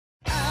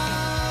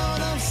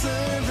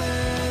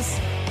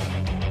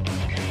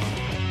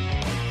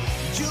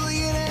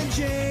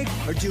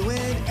are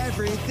doing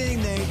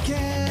everything they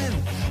can.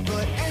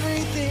 But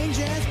everything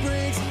just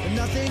breaks and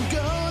nothing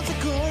goes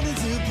according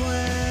to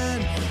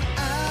plan.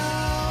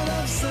 Out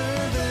of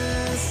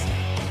service.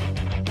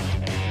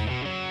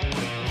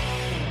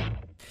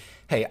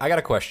 Hey, I got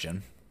a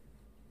question.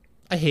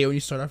 I hate when you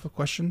start off with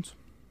questions.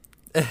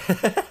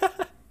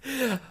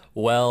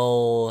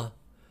 Well,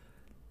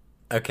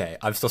 okay,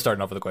 I'm still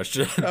starting off with a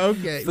question.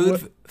 Okay.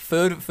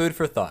 Food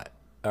for thought.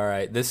 All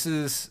right, this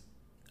is,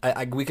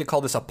 we could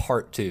call this a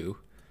part 2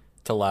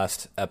 to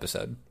last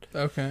episode.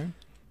 Okay.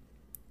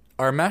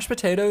 Are mashed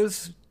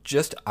potatoes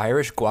just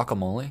Irish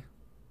guacamole?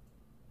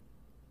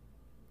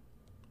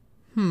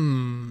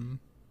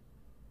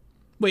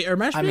 Wait, are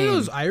mashed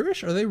potatoes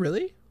Irish? Are they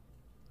really?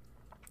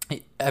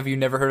 Have you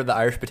never heard of the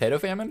Irish potato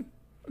famine?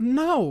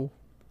 No.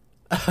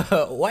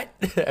 What?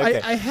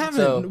 Okay. I haven't.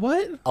 So,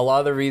 what? A lot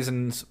of the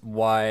reasons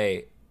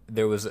why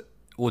there was,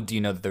 well, do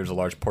you know that there's a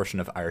large portion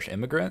of Irish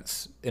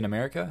immigrants in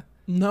America?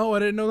 No, I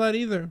didn't know that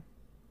either.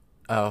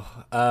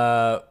 Oh,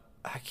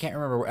 I can't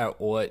remember at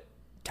what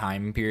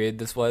time period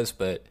this was,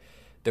 but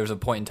there was a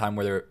point in time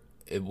where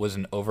it was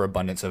an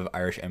overabundance of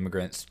Irish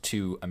immigrants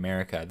to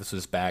America. This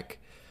was back,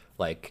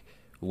 like,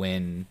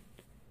 when,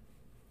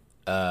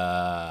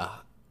 I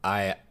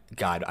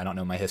don't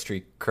know my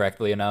history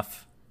correctly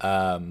enough.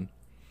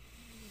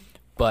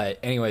 But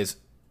anyways,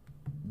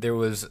 there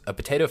was a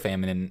potato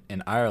famine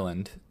in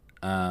Ireland.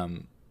 I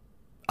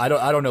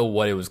don't know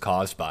what it was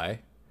caused by,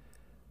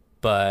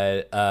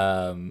 but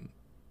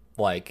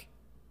like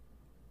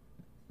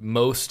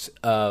most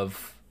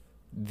of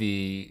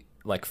the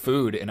like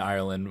food in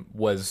Ireland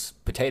was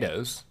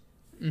potatoes.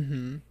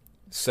 Mm-hmm.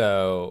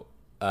 So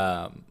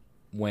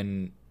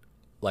when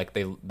like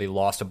they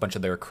lost a bunch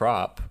of their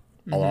crop,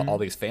 all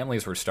these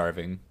families were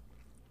starving,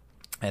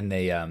 and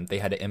they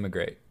had to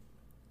immigrate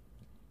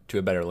to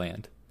a better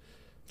land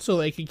so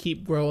they could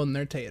keep growing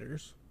their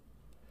taters.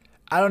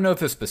 I don't know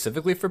if it's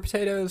specifically for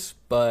potatoes,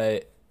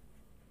 but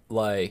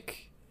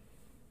like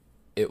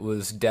it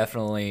was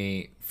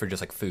definitely for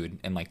just like food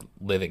and like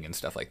living and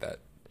stuff like that.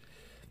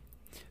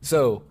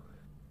 So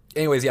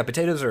anyways, yeah,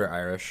 potatoes are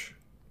Irish.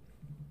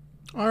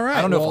 All right.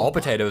 I don't know if all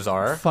potatoes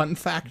are. Fun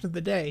fact of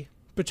the day.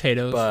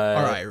 Potatoes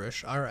are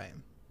Irish. All right.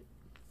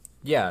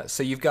 Yeah,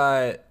 so you've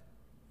got,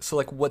 so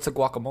like what's a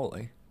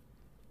guacamole?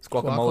 Does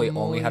guacamole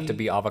only have to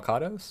be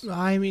avocados?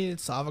 I mean,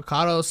 it's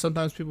avocados.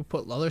 Sometimes people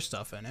put other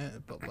stuff in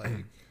it, but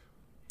like...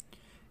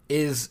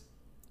 Because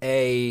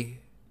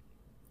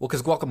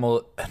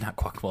guacamole, not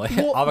guacamole,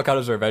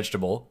 avocados are a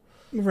vegetable.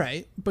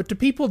 Right, but do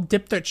people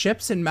dip their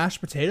chips in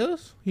mashed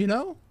potatoes, you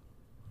know?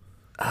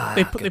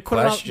 They put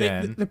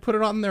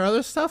it on their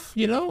other stuff,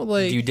 you know?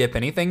 Like, do you dip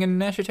anything in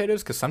mashed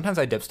potatoes? Because sometimes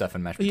I dip stuff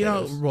in mashed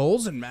potatoes. You know,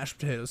 rolls and mashed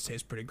potatoes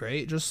taste pretty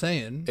great, just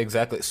saying.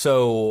 Exactly.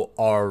 So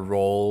are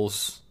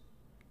rolls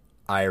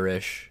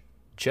Irish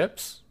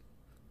chips?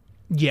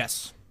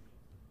 Yes.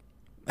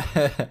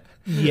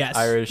 Yes,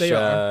 Irish, they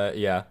are.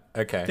 Yeah,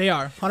 okay. They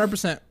are,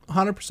 100%.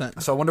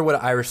 100%. So I wonder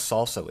what Irish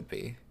salsa would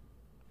be.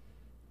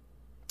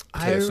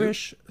 Potato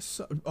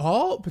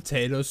soup.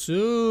 Potato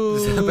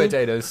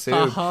soup.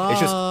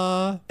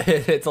 Uh-huh.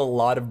 It's a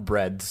lot of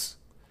breads.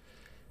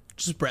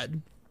 Just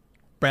bread.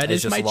 Bread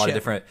is my just a lot chip. of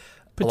different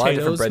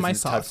Potatoes, breads my in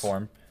type sauce.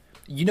 form.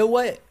 You know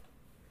what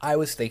I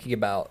was thinking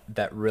about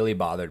that really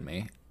bothered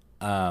me?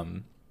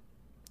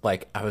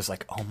 Like I was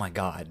like, oh my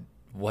God,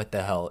 what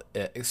the hell?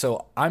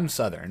 So I'm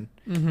Southern,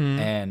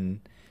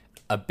 and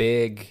a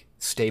big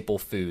staple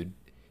food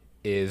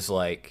is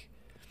like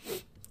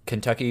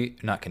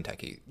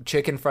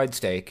chicken fried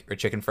steak or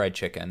chicken fried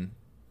chicken,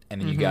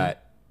 and then you got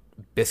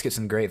biscuits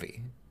and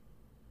gravy.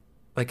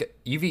 Like,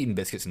 you've eaten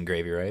biscuits and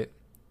gravy, right?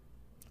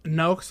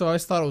 No, because I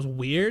always thought it was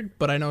weird,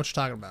 but I know what you're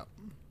talking about.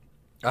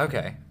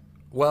 Okay.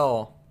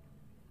 Well,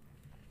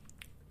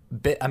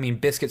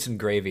 biscuits and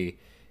gravy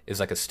is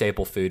like a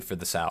staple food for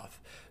the South.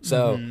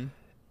 So,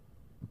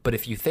 but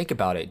if you think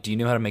about it, do you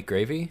know how to make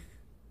gravy?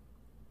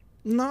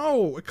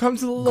 No, it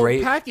comes in a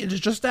little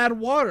package. Just add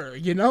water,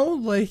 you know?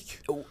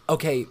 Like,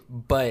 okay,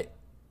 but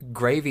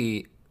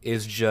gravy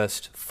is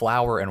just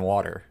flour and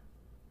water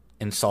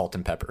and salt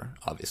and pepper,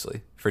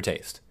 obviously, for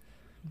taste.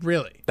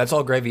 Really? That's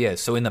all gravy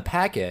is. So in the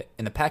packet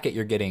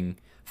you're getting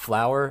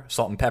flour,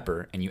 salt and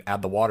pepper, and you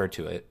add the water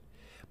to it.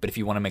 But if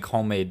you want to make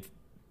homemade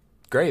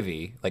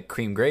gravy, like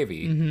cream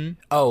gravy,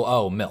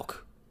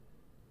 milk.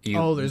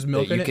 There's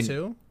milk in it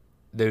too?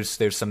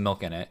 There's some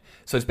milk in it.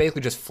 So it's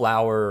basically just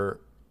flour,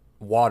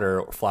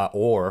 water,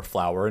 or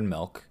flour and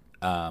milk,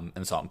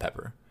 and salt and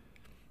pepper.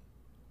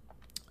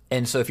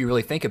 And so if you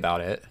really think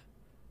about it,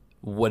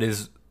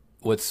 what's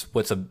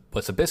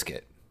a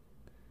biscuit?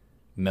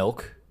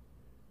 Milk,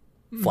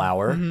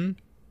 flour,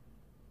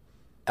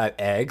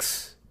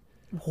 eggs.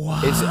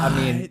 What?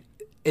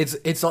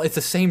 It's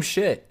the same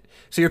shit.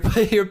 So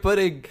you're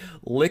putting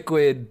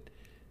liquid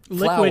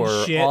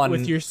flour shit on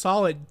with your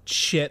solid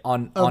shit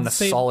on a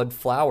solid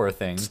flour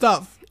thing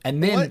stuff.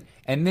 And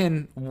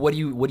then what do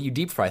you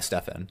deep fry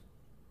stuff in?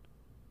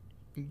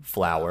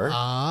 Flour,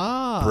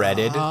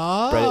 breaded.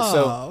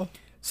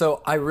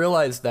 So I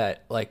realized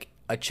that like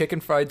a chicken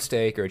fried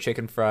steak or a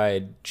chicken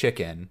fried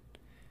chicken,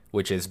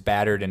 which is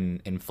battered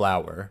in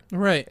flour,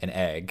 right, and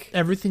egg.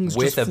 Everything's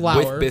with just flour.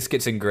 With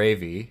biscuits and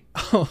gravy.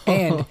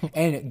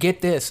 and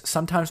get this,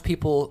 sometimes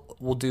people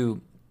will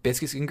do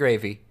biscuits and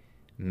gravy,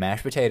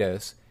 mashed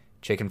potatoes,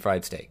 chicken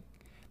fried steak.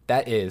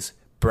 That is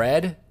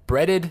breaded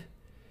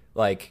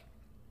like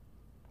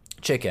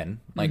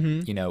chicken, like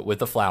with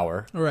the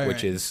flour,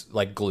 which is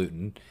like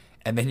gluten,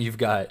 and then you've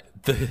got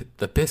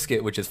the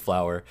biscuit, which is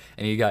flour,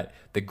 and you got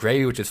the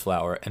gravy, which is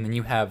flour, and then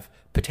you have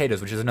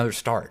potatoes, which is another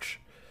starch.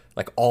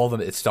 Like all of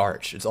them, it's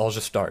starch. It's all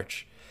just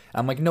starch.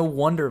 I'm like, no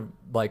wonder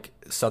like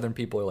Southern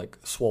people are like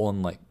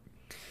swollen like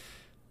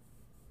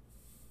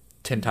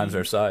 10 times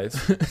their size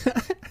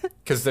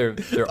because their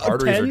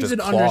arteries are just 10's an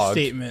clogged.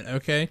 Understatement,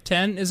 okay?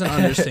 10 is an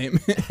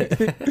understatement.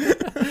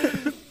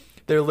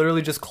 They're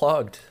literally just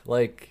clogged.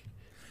 Like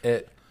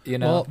it,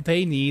 Well,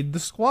 they need the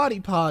squatty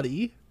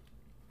potty.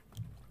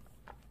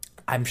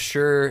 I'm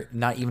sure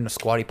not even a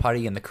squatty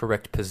potty in the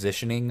correct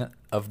positioning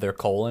of their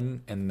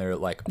colon and their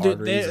like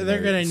arteries.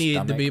 They're gonna need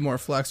stomach. to be more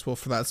flexible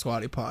for that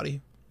squatty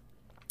potty.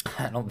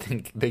 I don't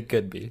think they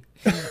could be.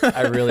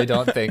 I really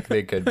don't think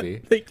they could be.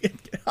 They can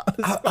get on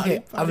the squatty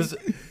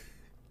potty.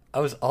 I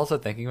was also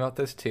thinking about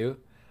this too.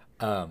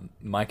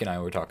 Mike and I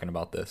were talking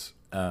about this.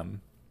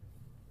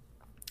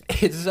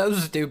 It's so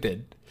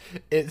stupid.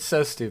 It's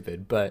so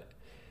stupid, but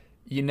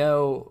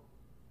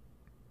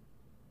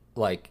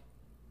like,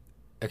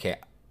 okay.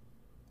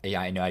 Yeah,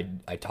 I know.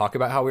 I talk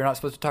about how we're not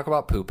supposed to talk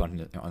about poop on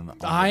the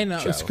I know.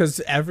 show. It's because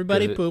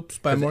Everybody Poops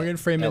by Morgan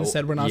Freeman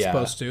said we're not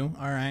supposed to.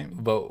 All right.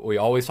 But we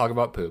always talk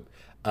about poop.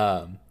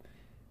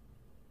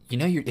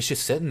 It's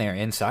just sitting there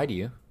inside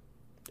you.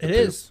 It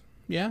is.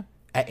 Yeah.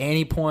 At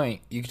any point,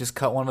 you can just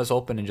cut one of us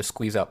open and just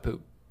squeeze out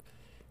poop.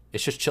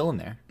 It's just chilling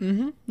there.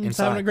 Mm-hmm. It's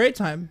having a great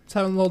time. It's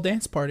having a little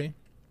dance party.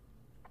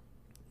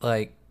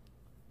 Like,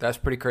 that's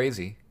pretty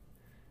crazy.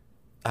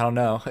 I don't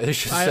know.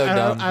 It's just so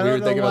dumb. I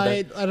don't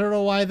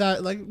know why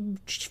that like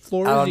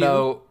floors you. I don't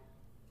know.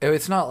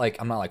 It's not like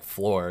I'm not like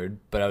floored,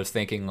 but I was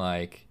thinking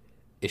like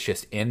it's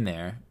just in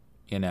there,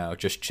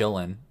 just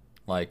chilling.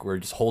 Like we're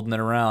just holding it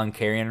around,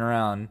 carrying it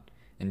around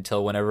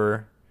until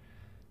whenever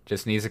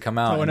just needs to come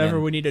out. So whenever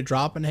we need to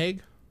drop an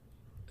egg.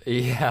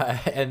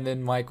 Yeah, and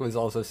then Mike was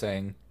also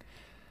saying,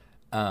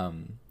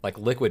 like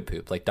liquid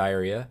poop, like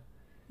diarrhea.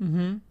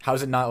 Mm-hmm. How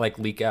does it not like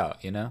leak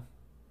out?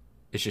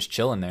 It's just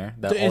chilling there.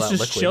 It's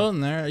just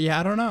chilling there. Yeah,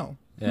 I don't know.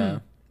 Yeah.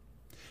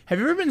 Have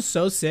you ever been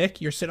so sick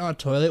you're sitting on a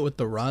toilet with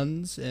the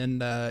runs and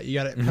you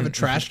gotta have a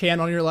trash can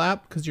on your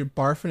lap because you're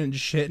barfing and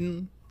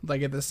shitting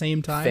like at the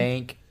same time?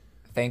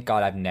 Thank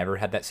God I've never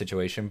had that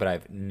situation, but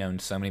I've known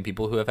so many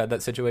people who have had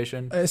that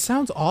situation. It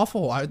sounds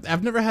awful.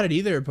 I've never had it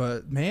either,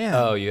 but man.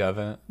 Oh, you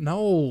haven't?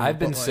 No. I've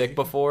been sick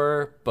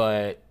before,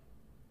 but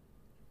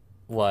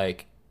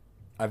like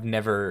I've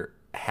never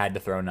had to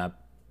throw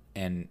up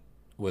and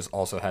was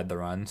also had the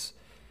runs,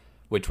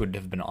 which would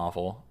have been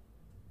awful.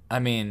 I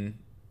mean,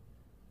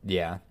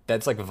 yeah,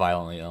 that's like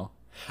violently ill.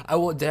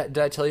 Did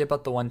I tell you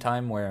about the one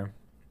time where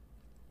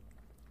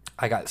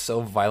I got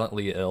so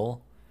violently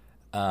ill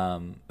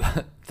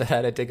that I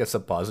had to take a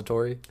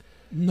suppository?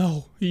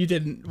 No, you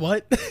didn't.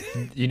 What?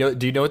 Do you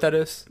know what that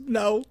is?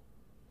 No.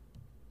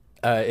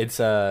 It's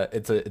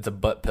a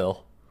butt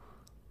pill.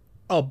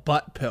 A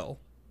butt pill.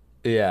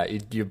 Yeah,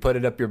 you put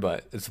it up your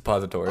butt. It's a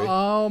suppository.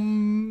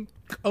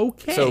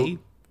 Okay. So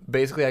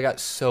basically, I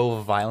got so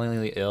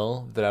violently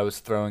ill that I was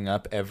throwing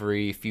up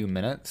every few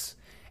minutes,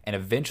 and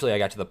eventually I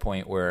got to the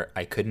point where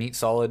I couldn't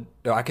eat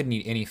I couldn't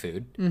eat any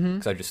food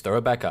because I just throw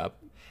it back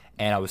up,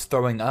 and I was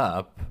throwing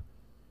up,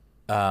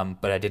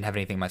 but I didn't have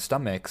anything in my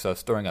stomach, so I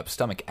was throwing up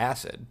stomach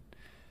acid.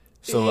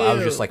 So I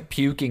was just like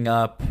puking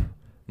up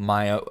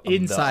my own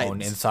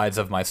insides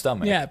of my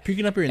stomach. Yeah,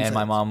 puking up your insides. And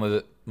my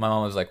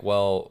mom was like,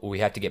 "Well, we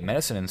have to get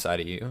medicine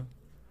inside of you,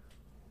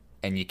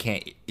 and you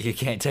can't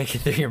take it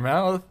through your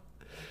mouth."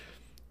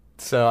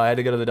 So I had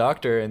to go to the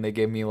doctor, and they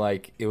gave me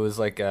like it was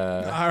like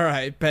a. All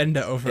right, bend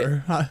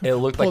over. It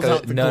looked like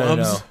a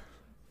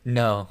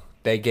no.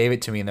 They gave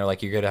it to me, and they're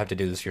like, "You're gonna have to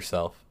do this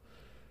yourself."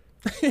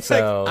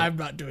 So like, I'm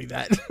not doing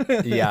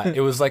that. Yeah,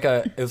 it was like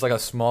a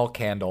small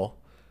candle,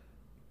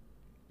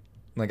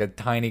 like a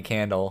tiny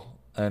candle,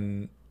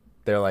 and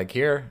they're like,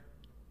 "Here,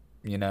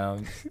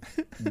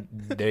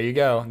 there you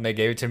go." And they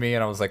gave it to me,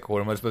 and I was like,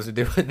 "What am I supposed to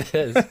do with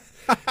this?"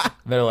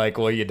 They're like,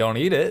 "Well, you don't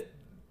eat it."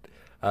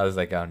 I was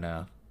like, "Oh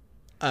no."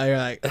 You're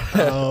like,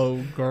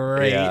 "Oh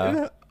great."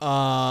 Yeah.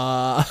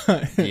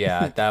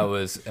 Yeah, that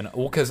was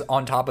because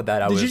on top of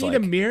that, Did you need a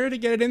mirror to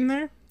get it in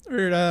there,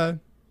 or?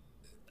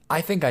 I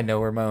think I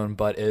know where my own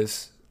butt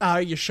is.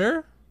 You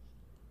sure?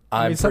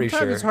 I'm pretty sure.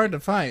 Sometimes it's hard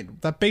to find.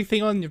 That big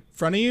thing on the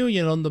front of you,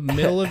 in the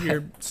middle of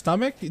your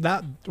stomach.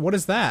 What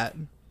is that?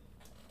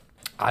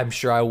 I'm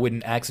sure I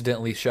wouldn't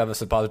accidentally shove a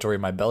suppository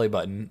in my belly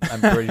button. I'm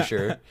pretty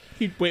sure.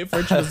 You'd wait for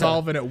it to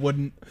dissolve and it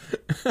wouldn't.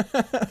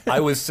 I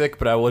was sick,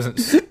 but I wasn't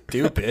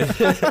stupid.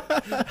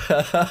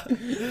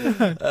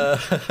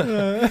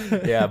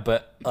 Yeah,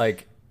 but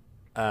like,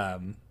 I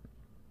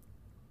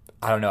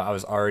don't know. I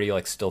was already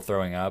like still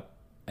throwing up,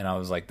 and I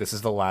was like, "This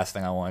is the last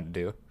thing I wanted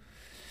to do."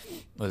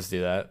 Let's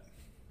do that.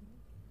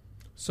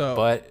 So,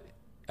 But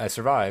I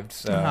survived.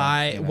 So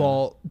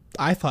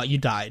I thought you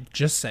died.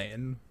 Just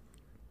saying.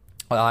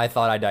 Well, I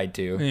thought I died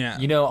too. Yeah.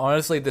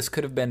 Honestly, this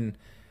could have been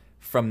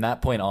from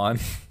that point on,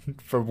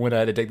 from when I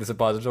had to take the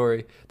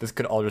suppository. This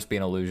could all just be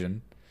an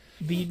illusion,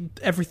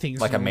 Everything's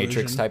like a an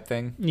Matrix illusion. type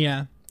thing.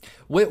 Yeah.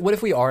 What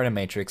if we are in a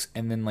Matrix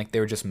and then like they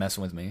were just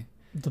messing with me?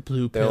 The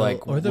blue They're pill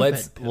like, or the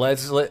let's red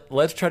pill.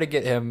 let's try to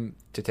get him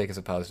to take a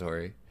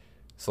suppository.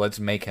 So let's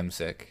make him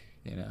sick.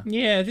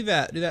 Yeah, do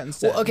that. Do that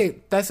instead. Well, okay,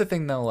 that's the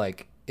thing though.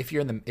 Like,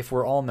 if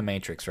we're all in the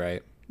Matrix,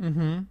 right?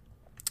 Mm-hmm.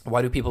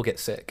 Why do people get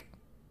sick?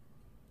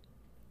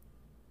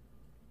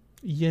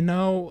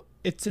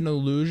 It's an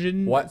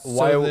illusion.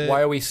 Why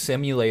are we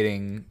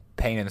simulating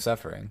pain and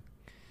suffering?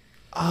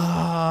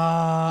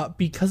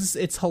 Because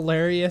it's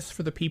hilarious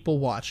for the people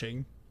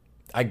watching.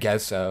 I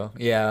guess so.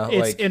 Yeah,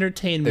 It's like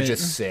entertainment. they're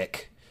just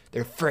sick.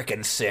 They're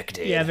freaking sick,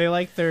 dude. Yeah, they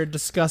like their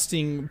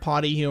disgusting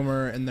potty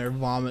humor and their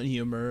vomit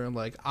humor.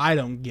 Like, I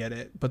don't get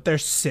it, but they're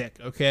sick,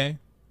 okay?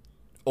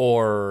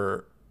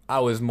 Or I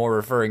was more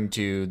referring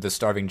to the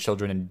starving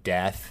children and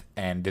death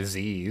and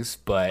disease,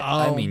 but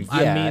I mean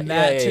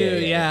that too.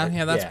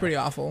 Yeah, that's pretty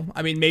awful.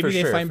 I mean, maybe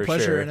they find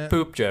pleasure in it.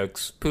 Poop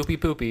jokes,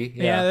 poopy.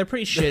 Yeah, they're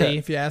pretty shitty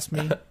if you ask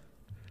me.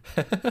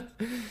 All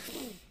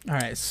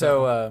right,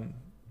 so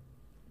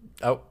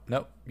oh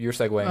no, you're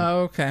segueing.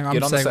 Okay, I'm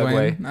Get on segueing. the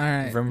Segway. All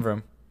right. Vroom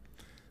vroom.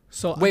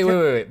 So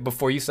wait.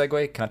 Before you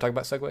segue, can I talk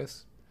about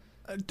segways?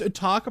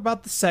 Talk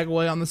about the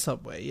Segway on the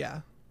subway.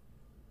 Yeah.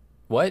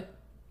 What?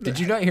 Did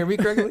you not hear me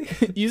correctly?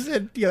 You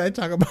said, "Can I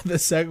talk about the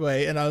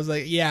Segway?" And I was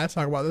like, "Yeah,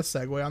 talk about the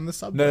Segway on the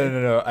subway."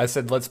 No. I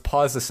said let's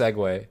pause the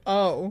segue.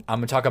 Oh. I'm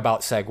gonna talk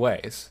about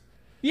segways.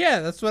 Yeah,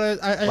 that's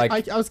what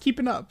I was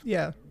keeping up.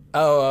 Yeah.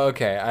 Oh,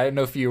 okay. I didn't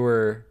know if you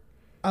were.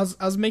 I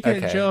was making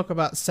Okay. a joke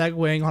about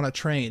segwaying on a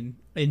train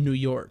in New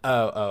York.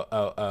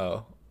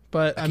 Oh.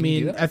 But I Can you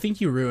do mean, that? I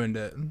think you ruined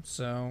it.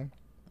 So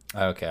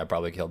Okay, I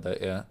probably killed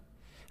it. Yeah.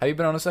 Have you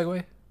been on a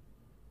Segway?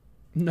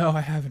 no,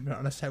 I haven't been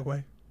on a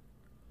Segway.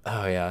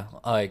 Oh yeah.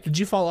 Like. Did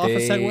you fall off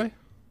a Segway?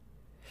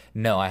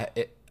 No,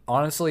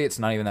 honestly, it's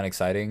not even that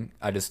exciting.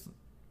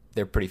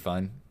 They're pretty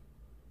fun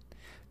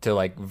to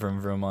like vroom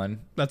vroom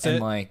on. That's and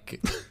it?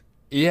 Like,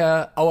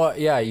 yeah. Oh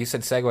yeah. You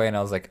said Segway, and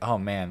I was like, oh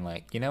man,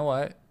 like you know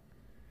what?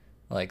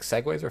 Like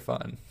Segways are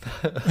fun.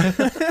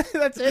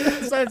 That's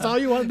it. That's all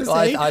you wanted to Well,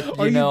 say. I Are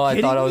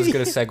thought I was you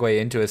gonna segue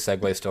into a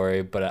Segway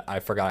story, but I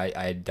forgot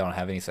I don't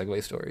have any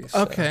Segway stories.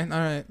 So. Okay, all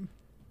right.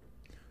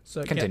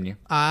 So Continue.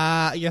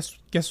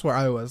 Guess where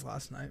I was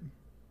last night?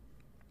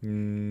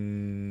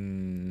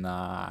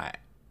 Not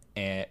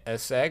at a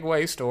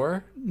Segway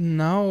store.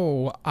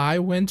 No, I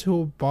went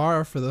to a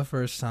bar for the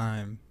first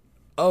time.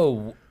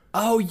 Oh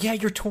yeah,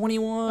 you're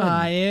 21.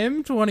 I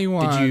am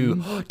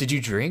 21. Did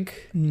you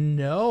drink?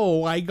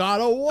 No, I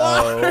got a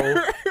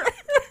water.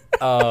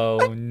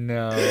 Oh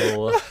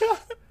no.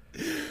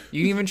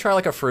 You didn't even try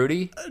like a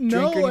fruity drink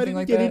No, or anything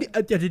like that?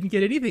 I didn't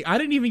get anything. I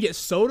didn't even get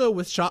soda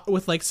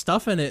with like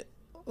stuff in it.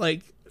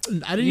 Like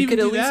I didn't You even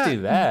could at least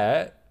do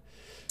that.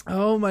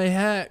 Oh my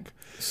heck.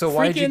 So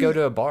why did you go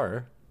to a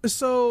bar?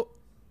 So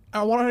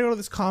I wanted to go to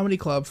this comedy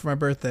club for my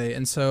birthday,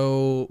 and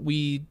so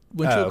we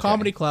went to a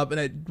comedy club, and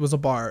it was a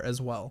bar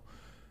as well.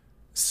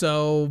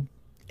 So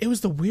it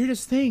was the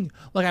weirdest thing.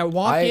 Like I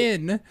walk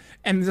in,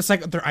 and it's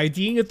like they're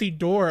IDing at the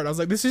door, and I was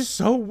like, "This is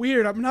so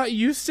weird. I'm not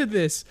used to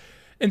this."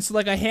 And so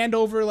like I hand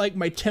over like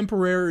my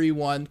temporary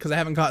one because I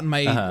haven't gotten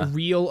my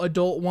real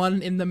adult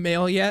one in the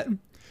mail yet.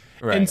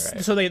 Right.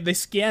 So they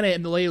scan it,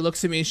 and the lady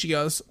looks at me, and she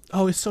goes,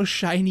 "Oh, it's so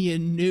shiny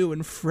and new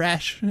and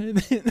fresh." And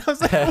I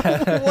was like,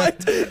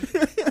 "What?"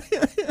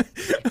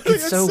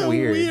 It's so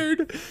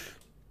weird.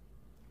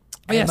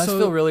 Yeah, it must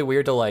feel really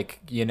weird to like,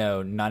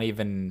 not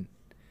even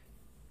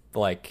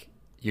like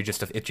you're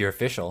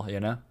official,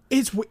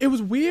 It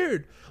was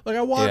weird. Like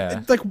I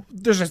walked, like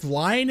there's this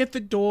line at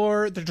the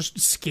door. They're just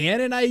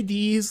scanning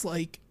IDs.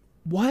 Like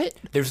what?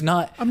 There's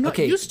not. I'm not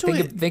used to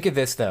it. Think of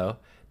this though.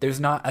 There's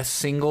not a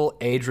single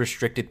age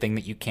restricted thing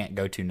that you can't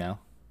go to now.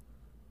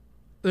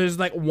 There's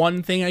like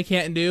one thing I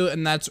can't do,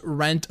 and that's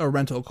rent a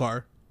rental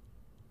car.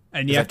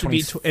 And you have to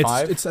be.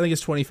 I think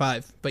it's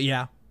 25. But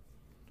yeah.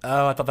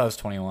 Oh, I thought that was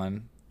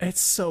 21. It's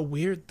so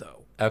weird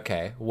though.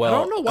 Okay, well, I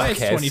don't know why it's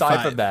 25.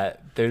 Aside from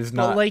that, there's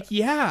not. But like,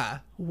 yeah,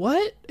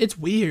 what? It's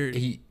weird.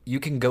 You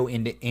can go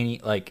into any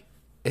like.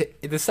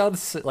 This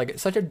sounds like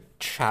such a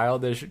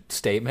childish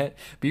statement,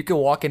 but you can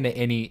walk into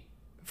any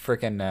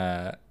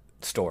freaking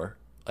store,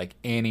 like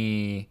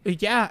any.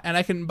 Yeah, and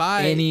I can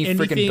buy any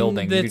freaking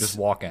building. That's you can just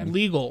walk in.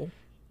 Legal.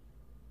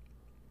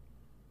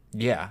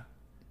 Yeah.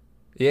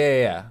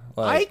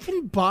 I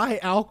can buy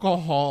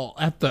alcohol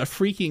at the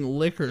freaking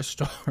liquor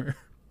store.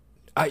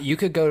 You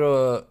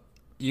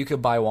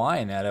could buy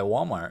wine at a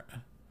Walmart.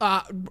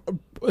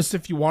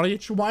 If you want to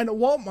get your wine at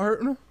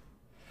Walmart.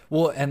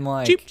 Well, and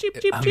like cheap.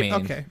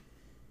 Okay.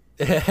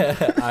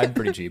 I'm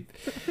pretty cheap.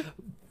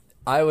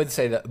 I would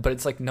say that, but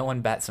it's like no one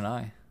bats an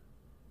eye.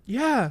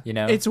 Yeah.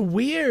 It's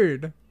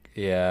weird.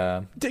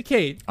 Yeah.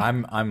 Kate.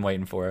 I'm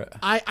waiting for it.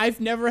 I've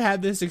never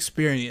had this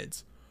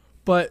experience,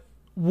 but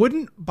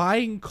wouldn't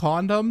buying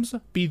condoms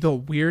be the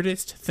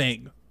weirdest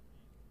thing?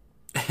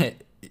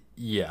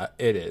 Yeah,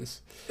 it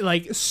is.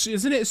 Like,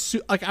 isn't it?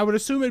 Like, I would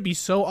assume it'd be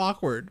so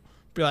awkward.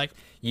 Be like,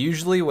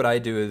 Usually, what I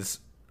do is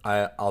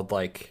I'll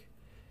like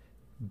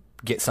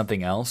get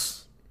something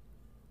else.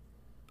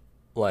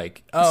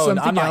 Like, oh,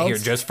 Something I'm not else? here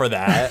just for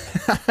that.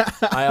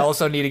 I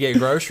also need to get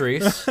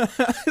groceries. so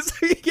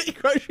you get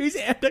groceries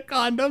and a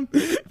condom.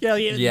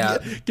 Yeah.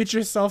 Get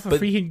yourself a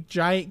freaking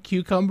giant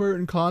cucumber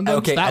and condoms.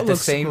 Okay, that at the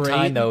looks same great.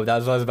 time, though,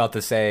 that's what I was about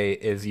to say,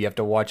 is you have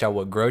to watch out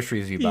what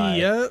groceries you buy.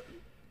 Yeah.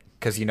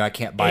 Because, I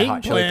can't buy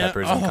hot chili Eggplant.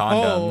 peppers and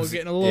condoms. Oh,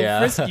 getting a little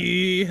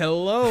frisky.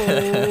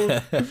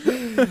 Hello.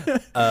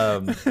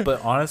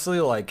 But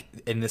honestly, like,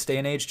 in this day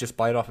and age, just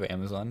buy it off of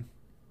Amazon.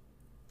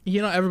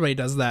 Everybody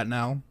does that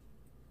now.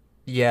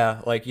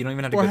 Yeah, like, you don't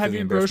even have to Or go have through the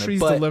your embarrassment.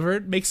 groceries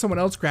delivered. Make someone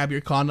else grab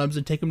your condoms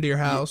and take them to your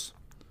house.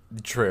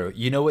 True.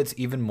 You know what's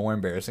even more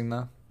embarrassing,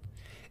 though?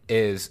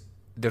 Is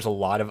there's a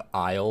lot of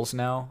aisles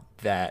now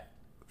that,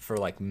 for,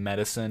 like,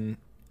 medicine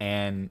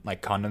and,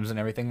 like, condoms and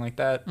everything like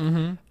that,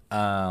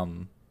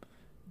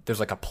 there's,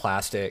 like, a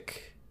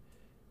plastic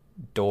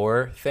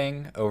door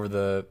thing over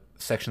the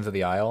sections of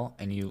the aisle,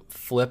 and you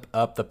flip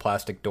up the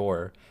plastic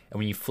door, and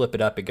when you flip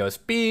it up, it goes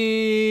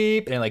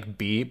beep, and it, like,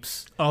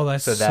 beeps. Oh,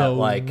 that's so that, so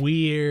like,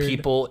 weird.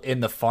 people in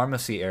the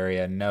pharmacy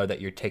area know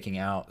that you're taking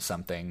out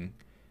something,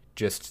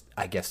 just,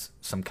 I guess,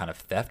 some kind of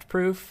theft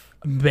proof.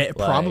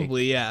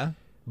 Probably, yeah.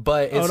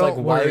 But it's don't like,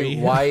 worry.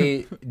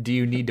 why do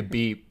you need to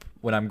beep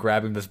when I'm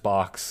grabbing this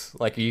box?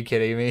 Like, are you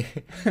kidding me?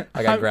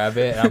 Like, I grab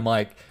it, and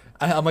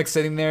I'm like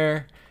sitting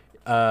there,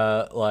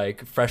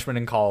 like, freshman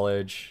in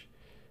college,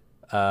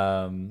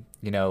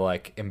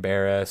 like,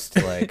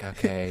 embarrassed, like,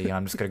 okay,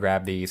 I'm just gonna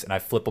grab these, and I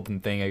flip open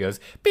the thing, and it goes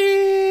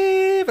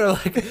beep, and I'm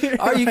like,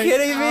 are you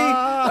kidding me?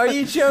 Are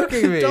you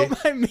joking me? Don't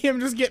mind me, I'm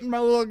just getting my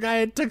little guy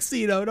a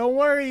tuxedo. Don't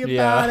worry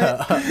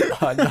about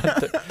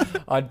it.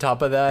 On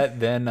top of that,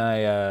 then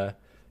I,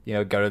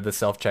 go to the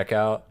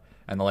self-checkout,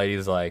 and the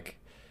lady's like,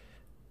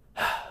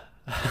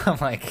 I'm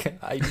like,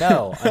 I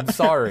know, I'm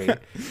sorry,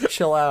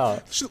 chill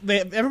out.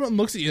 Everyone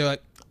looks at you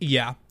like,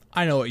 yeah,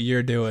 I know what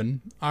you're doing.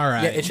 All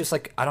right. Yeah, it's just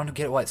like, I don't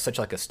get why it's such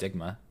like a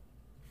stigma.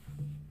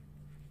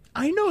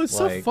 I know, it's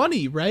so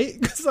funny, right?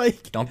 Because,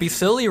 like, don't be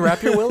silly,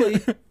 wrap your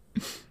willy.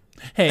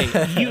 Hey,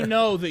 you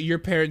know that your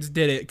parents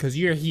did it because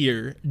you're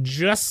here.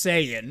 Just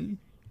saying.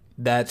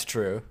 That's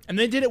true. And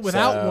they did it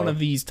without one of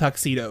these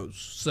tuxedos.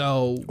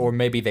 So, or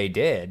maybe they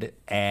did,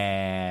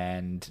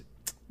 and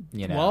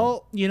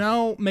well,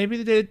 maybe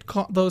they did.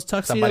 Those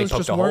tuxedos somebody poked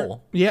just a weren't.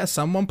 hole. Yeah,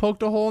 someone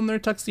poked a hole in their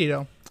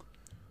tuxedo.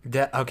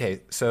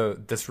 Okay, so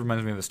this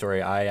reminds me of a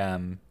story.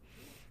 I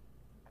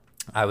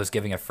was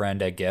giving a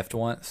friend a gift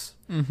once,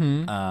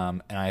 and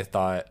I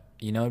thought,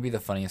 it'd be the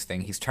funniest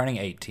thing. He's turning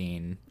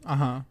 18.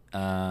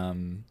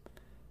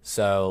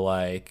 So,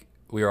 like,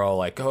 we were all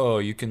like, oh,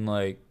 you can,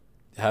 like,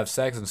 have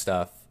sex and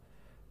stuff,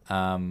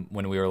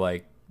 when we were,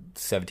 like,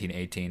 17,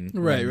 18.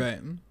 Right.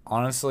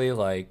 Honestly,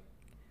 like,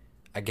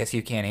 I guess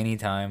you can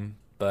anytime,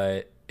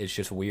 but it's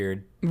just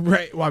weird.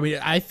 Right. Well, I mean,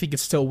 I think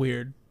it's still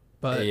weird,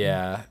 but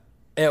yeah.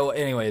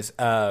 Anyways,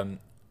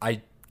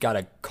 I got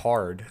a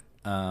card,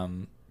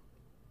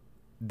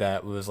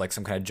 that was like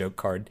some kind of joke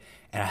card,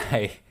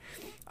 and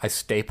I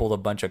stapled a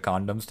bunch of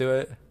condoms to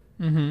it.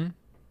 Mm-hmm.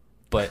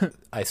 But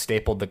I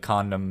stapled the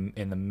condom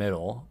in the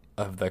middle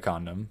of the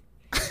condom,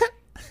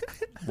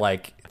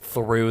 like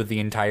through the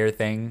entire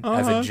thing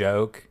as a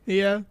joke.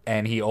 Yeah.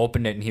 And he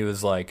opened it and he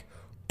was like,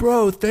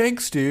 "Bro,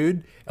 thanks,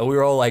 dude." And we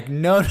were all like,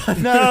 no,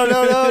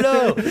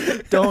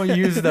 don't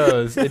use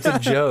those. It's a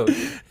joke.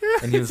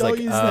 And he was Don't like,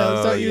 use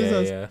those. Don't use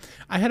those. Yeah.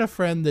 I had a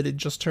friend that had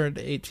just turned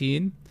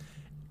 18,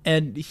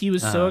 and he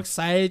was so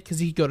excited because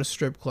he could go to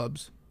strip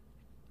clubs.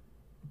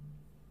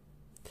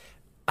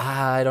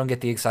 I don't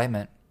get the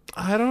excitement.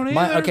 I don't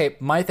either.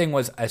 My thing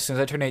was, as soon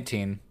as I turned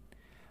 18,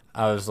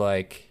 I was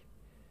like,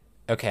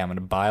 okay, I'm going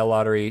to buy a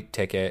lottery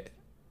ticket,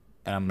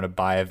 and I'm going to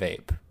buy a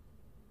vape.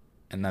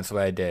 And that's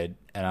what I did.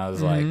 And I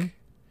was like,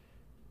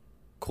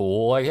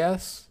 cool, I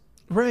guess.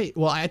 Right.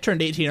 Well, I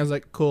turned 18. I was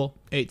like, cool,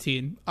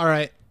 18. All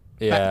right.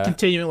 Yeah.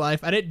 Continuing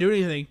life. I didn't do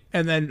anything.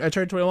 And then I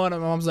turned 21,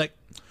 and my mom's like,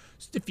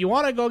 if you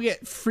want to go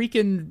get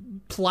freaking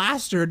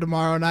plastered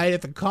tomorrow night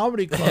at the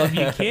comedy club,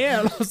 you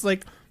can. I was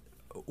like,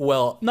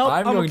 well, nope,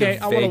 I'm going okay.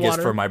 to Vegas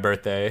for my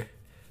birthday.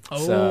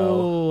 Oh,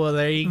 so.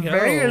 There you go.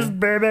 Vegas,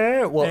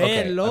 baby. Well,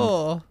 okay.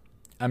 Hello.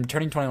 I'm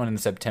turning 21 in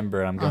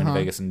September, and I'm going to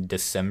Vegas in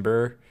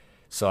December.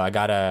 So I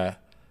got to,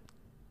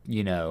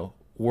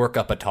 work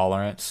up a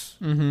tolerance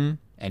and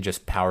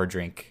just power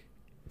drink.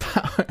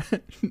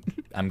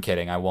 I'm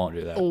kidding. I won't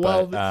do that.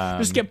 Well, but,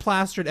 just get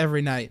plastered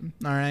every night.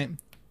 All right.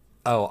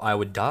 Oh, I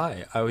would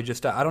die. I would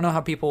just die. I don't know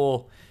how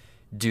people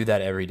do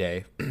that every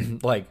day.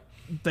 Like,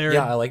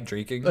 I like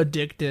drinking.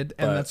 Addicted,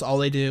 and that's all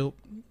they do.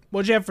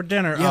 What'd you have for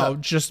dinner? Yeah. Oh,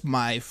 just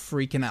my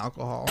freaking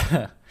alcohol.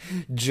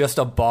 Just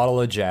a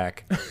bottle of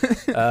Jack.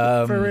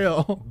 For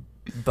real.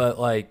 But,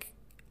 like,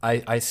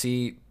 I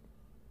see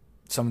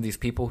some of these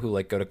people who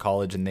like go to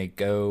college and they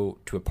go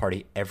to a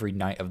party every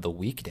night of the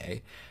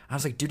weekday. I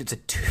was like, dude, it's a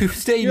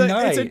Tuesday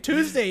night. It's a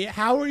Tuesday.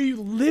 How are you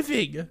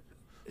living?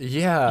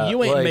 Yeah.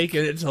 You ain't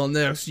making it till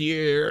next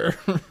year.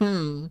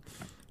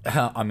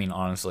 I mean,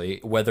 honestly,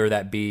 whether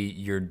that be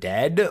you're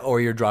dead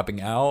or you're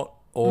dropping out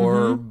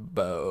or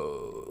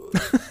both.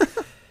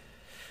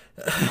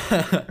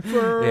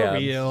 For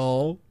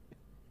real.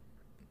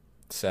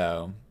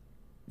 So,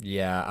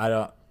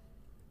 yeah,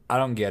 I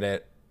don't get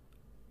it.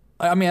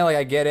 I mean, like,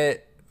 I get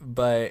it,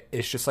 but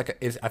it's just like,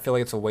 I feel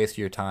like it's a waste of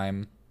your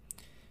time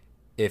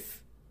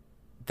if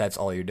that's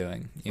all you're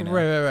doing, you know?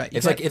 Right.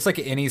 It's like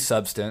any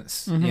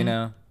substance, you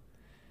know?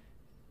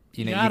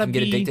 You can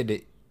get addicted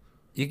to...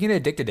 You can get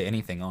addicted to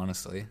anything,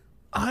 honestly.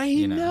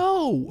 I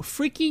know.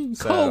 Freaking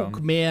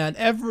Coke, man.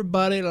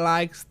 Everybody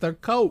likes their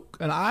Coke,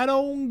 and I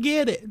don't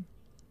get it.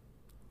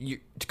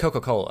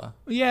 Coca-Cola.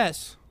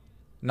 Yes.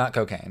 Not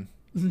cocaine.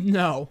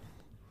 No.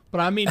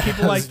 But I mean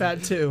people like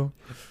that, too.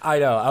 I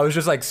know. I was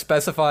just, like,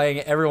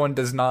 specifying everyone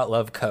does not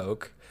love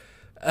Coke.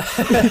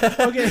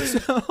 Okay,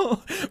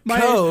 so...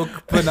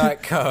 Coke, but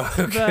not Coke.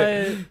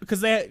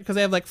 Because they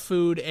have, like,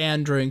 food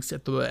and drinks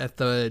at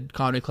the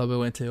comedy club we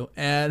went to,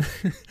 and...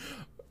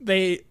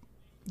 the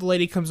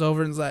lady comes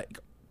over and is like,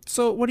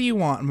 so what do you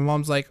want? And my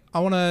mom's like, I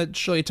want to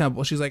Shirley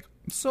Temple. She's like,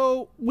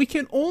 so we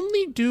can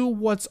only do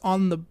what's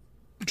on the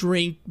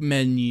drink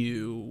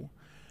menu.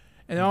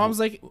 And my mom's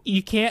like,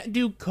 you can't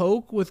do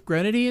Coke with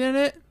grenadine in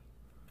it?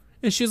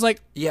 And she's like,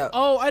 yeah.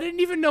 Oh, I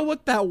didn't even know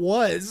what that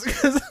was.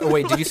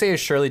 Wait, did you say a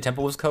Shirley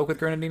Temple was Coke with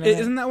grenadine in it?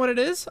 Isn't that what it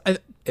is?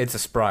 It's a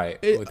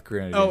Sprite with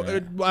grenadine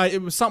in it.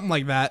 It was something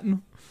like that.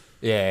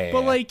 Yeah.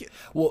 But like,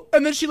 well,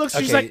 and then she looks,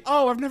 she's like,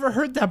 oh, I've never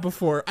heard that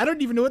before. I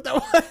don't even know what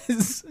that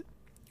was.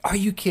 Are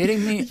you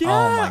kidding me? Yeah,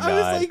 oh my God. I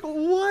was like,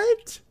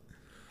 what?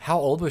 How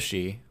old was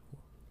she?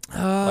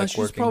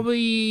 She's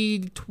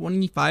probably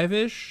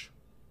 25-ish.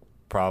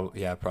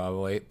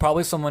 Probably.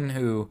 Probably someone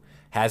who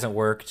hasn't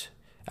worked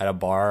at a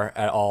bar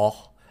at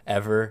all,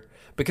 ever.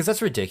 Because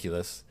that's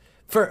ridiculous.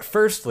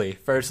 Firstly,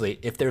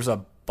 if there's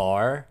a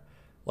bar...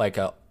 like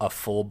a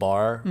full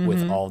bar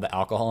with all the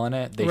alcohol in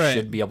it, they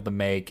should be able to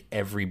make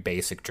every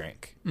basic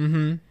drink.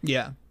 Mm-hmm.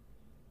 Yeah.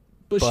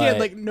 But she had,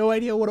 like, no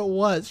idea what it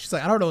was. She's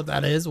like, I don't know what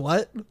that is.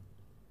 What?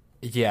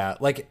 Yeah.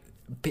 Like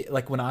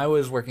when I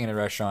was working in a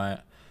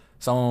restaurant,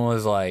 someone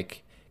was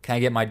like, can I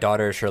get my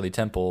daughter a Shirley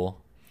Temple?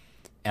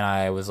 And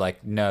I was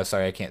like, no,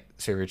 sorry, I can't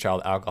serve your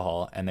child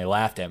alcohol. And they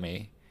laughed at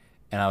me.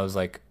 And I was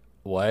like,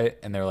 what?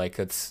 And they're like,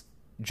 that's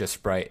just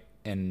Sprite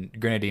and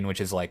grenadine,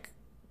 which is like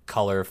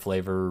color,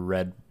 flavor,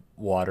 red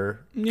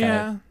water, kind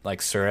of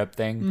like syrup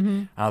thing.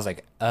 And I was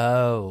like,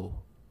 oh,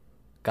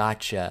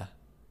 gotcha.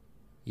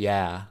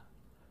 Yeah.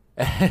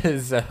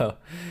 So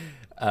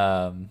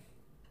I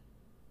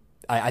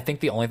think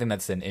the only thing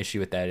that's an issue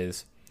with that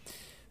is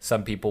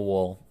some people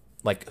will,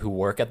 like, who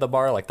work at the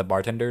bar, like the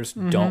bartenders,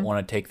 don't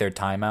want to take their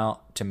time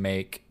out to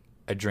make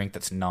a drink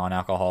that's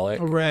non-alcoholic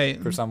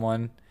for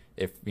someone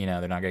if, you know,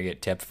 they're not gonna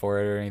get tipped for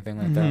it or anything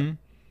like that.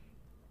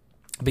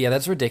 But yeah,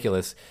 that's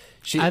ridiculous.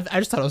 I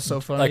just thought it was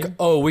so funny. Like,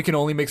 oh, we can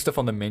only make stuff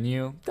on the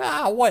menu?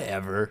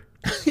 Whatever.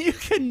 You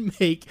can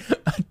make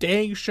a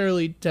dang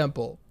Shirley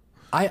Temple.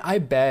 I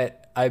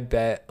bet,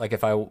 like,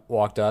 if I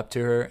walked up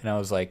to her and I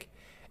was like,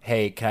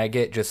 hey, can I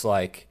get just,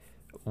 like,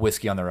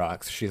 whiskey on the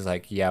rocks? She's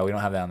like, yeah, we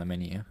don't have that on the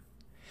menu.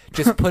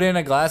 Just put it in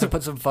a glass and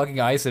put some fucking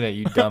ice in it,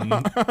 you dumb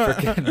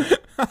freaking...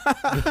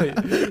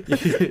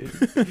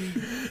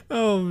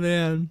 Oh,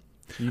 man.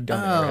 You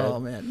dumb Oh,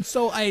 man.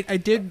 So I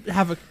did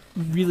have a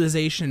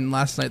realization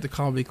last night at the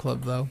comedy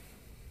club, though.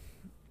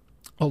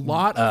 A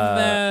lot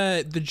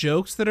of the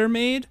jokes that are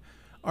made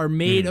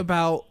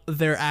about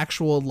their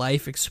actual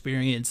life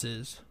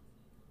experiences.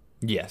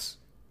 Yes.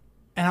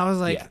 And I was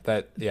like,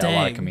 a dang.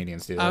 lot of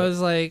comedians do that. I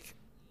was like,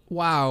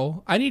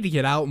 wow, I need to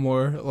get out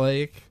more.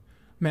 Like,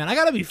 man, I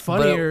gotta be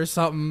funnier or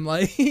something.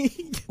 Like,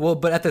 well,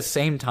 but at the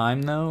same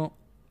time, though,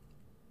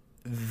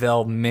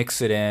 they'll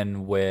mix it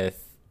in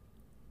with,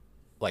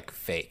 like,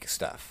 fake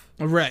stuff,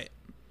 right?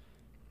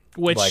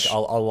 Which, like, a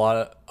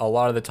lot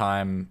of the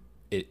time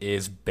it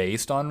is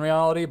based on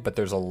reality, but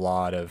there's a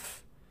lot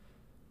of,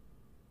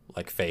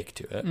 like, fake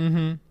to it.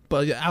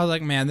 But I was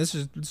like, man, this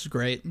is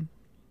great.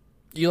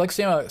 You like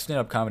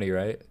stand-up comedy,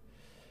 right?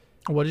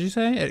 What did you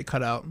say? It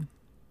cut out.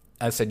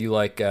 I said you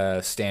like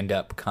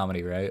stand-up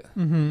comedy, right?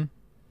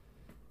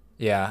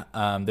 Yeah.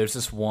 There's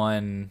this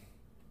one.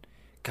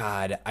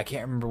 God, I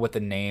can't remember what the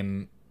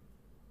name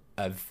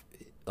of,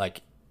 like,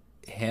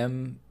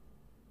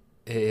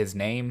 his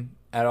name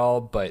at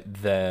all, but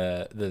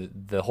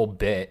the whole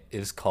bit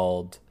is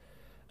called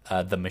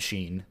The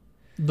Machine.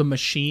 The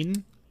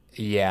Machine?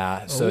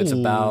 Yeah, so it's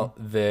about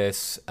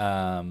this,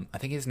 I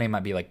think his name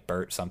might be like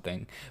Bert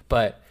something,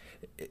 but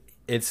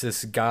it's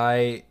this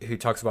guy who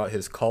talks about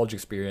his college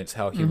experience,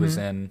 how he was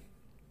in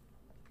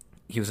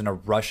a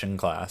Russian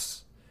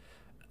class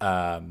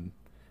in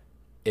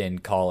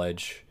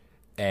college,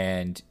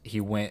 and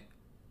he went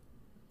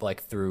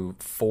like through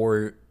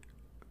 4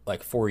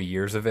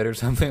 years of it or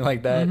something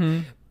like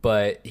that,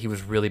 but he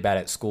was really bad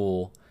at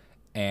school,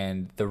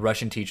 and the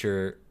Russian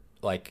teacher,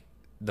 like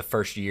the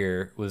first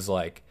year, was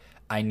like,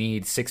 I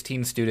need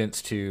 16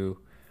 students to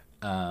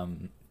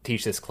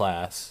teach this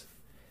class,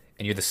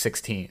 and you're the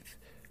 16th.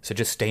 So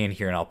just stay in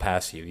here and I'll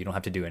pass you. You don't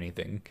have to do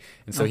anything.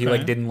 And so he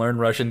like didn't learn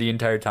Russian the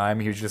entire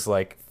time. He was just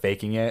like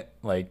faking it,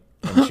 like,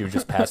 and she was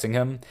just passing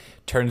him.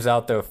 Turns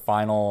out the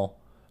final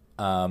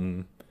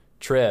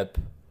trip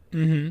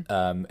in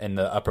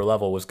the upper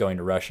level was going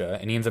to Russia,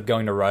 and he ends up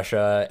going to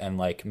Russia and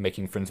like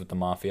making friends with the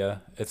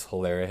mafia. It's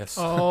hilarious.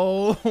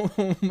 Oh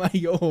my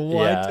god!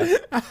 What?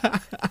 Yeah.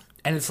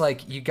 And it's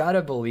like, you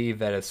gotta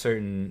believe at a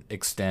certain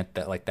extent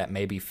that like that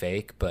may be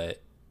fake,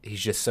 but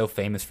he's just so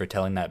famous for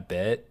telling that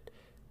bit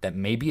that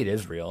maybe it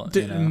is real.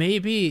 You know?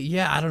 Maybe,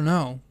 yeah, I don't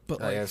know, but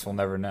like, I guess we'll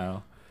never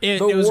know.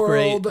 It was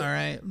great. All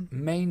right,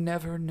 may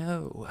never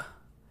know.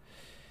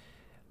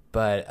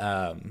 But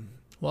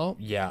well,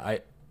 yeah,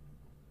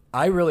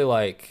 I really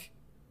like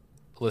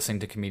listening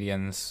to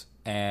comedians,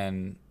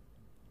 and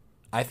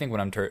I think when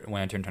I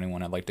turn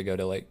 21, I'd like to go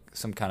to like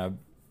some kind of,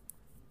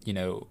 you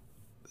know,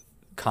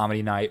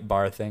 comedy night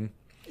bar thing.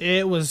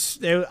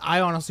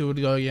 I honestly would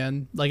go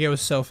again. Like, it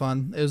was so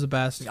fun. It was the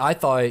best. I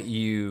thought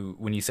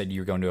when you said you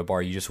were going to a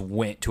bar, you just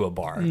went to a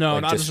bar. No,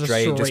 like, not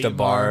just a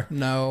bar.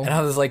 No. And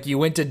I was like, you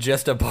went to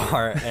just a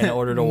bar and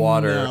ordered a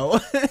water.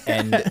 No.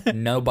 And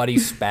nobody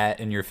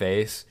spat in your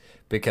face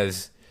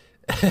because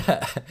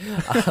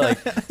like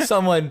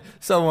someone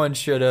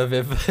should have,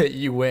 if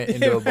you went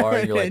into a bar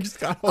and you're like,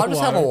 I'll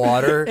just have a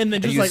water, and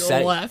then just like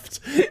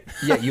left.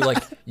 Yeah,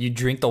 you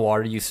drink the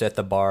water, you sit at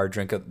the bar,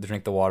 drink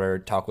the water,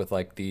 talk with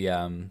like the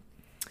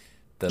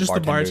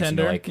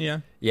bartender. Like,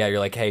 yeah, you're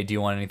like, hey, do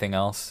you want anything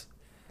else?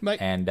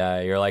 Like, and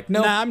you're like,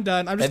 no, nah, I'm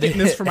done. I'm just getting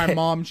this for my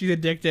mom. She's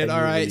addicted.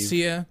 All right, leave.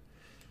 See ya.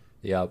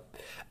 Yep.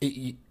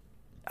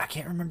 I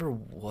can't remember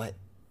what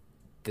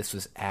this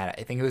was at.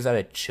 I think it was at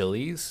a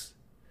Chili's.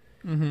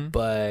 Mm-hmm.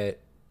 But,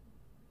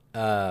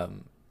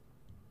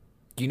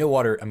 you know,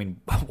 water. I mean,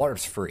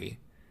 water's free,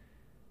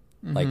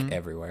 like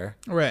everywhere.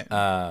 Right.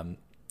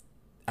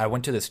 I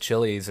went to this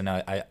Chili's and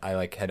I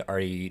like had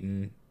already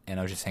eaten, and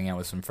I was just hanging out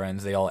with some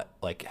friends. They all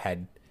like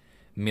had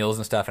meals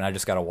and stuff, and I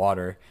just got a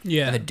water.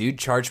 Yeah. And the dude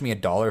charged me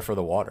 $1 for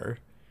the water.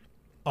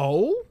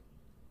 Oh.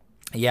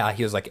 Yeah,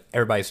 he was like,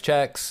 everybody's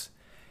checks,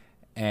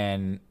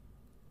 and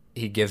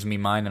he gives me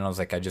mine, and I was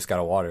like, I just got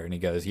a water, and he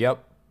goes,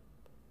 yep.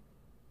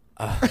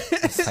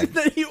 Like,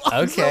 then he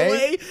walks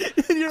away,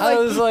 and you're I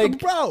was like,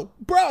 bro,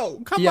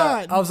 come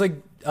on. I was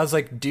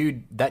like,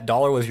 dude, that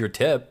 $1 was your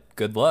tip.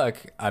 Good luck.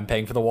 I'm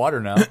paying for the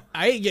water now.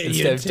 I ain't getting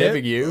instead you a of tip.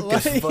 tipping you,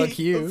 because fuck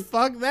you.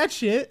 Fuck that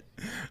shit.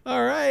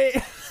 All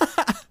right.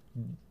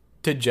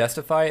 To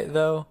justify it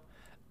though,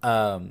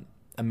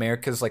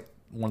 America's like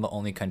one of the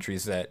only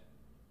countries that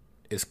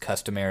is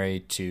customary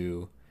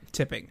to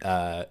tipping.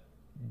 No.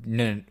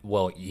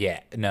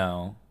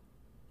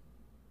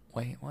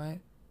 Wait, what?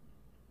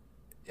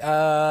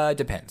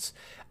 Depends.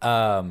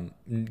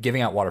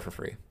 Giving out water for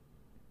free.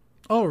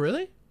 Oh,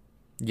 really?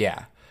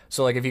 Yeah.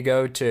 So, like, if you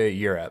go to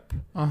Europe,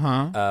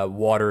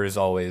 water is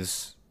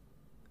always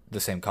the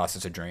same cost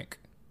as a drink.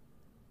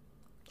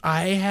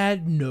 I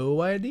had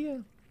no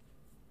idea.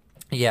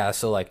 Yeah,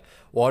 so, like,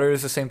 water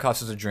is the same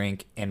cost as a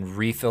drink, and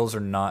refills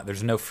are not...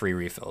 There's no free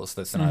refills.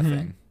 That's not a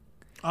thing.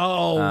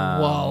 Oh,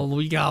 well,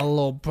 we got a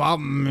little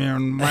problem here in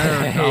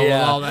America with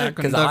all that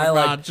Kentucky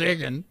Fried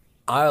Chicken.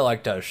 I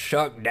like to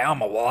shuck down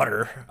my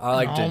water. I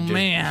like to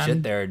just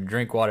sit there and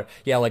drink water.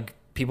 Yeah, like,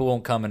 people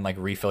won't come and, like,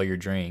 refill your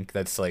drink.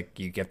 That's, like,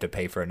 you have to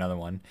pay for another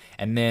one.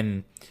 And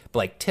then, but,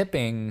 like,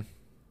 tipping,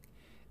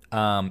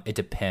 it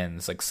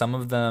depends. Like, some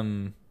of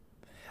them,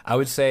 I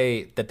would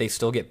say that they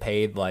still get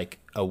paid, like,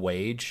 a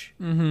wage,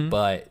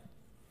 but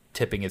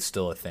tipping is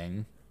still a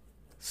thing.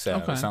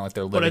 So it's not like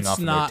they're living off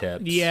of their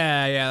tips.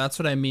 Yeah, that's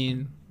what I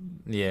mean.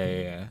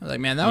 Yeah. Like,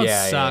 man, that would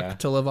suck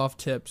to live off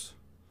tips.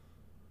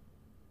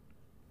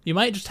 You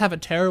might just have a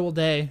terrible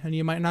day, and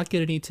you might not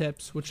get any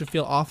tips, which would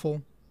feel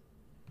awful.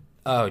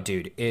 Oh,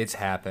 dude, it's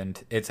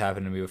happened. It's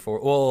happened to me before.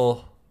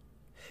 Well,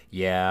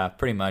 yeah,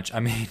 pretty much. I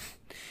mean,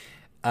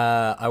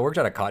 I worked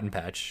at a cotton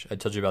patch. I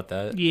told you about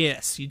that.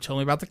 Yes, you told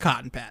me about the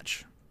cotton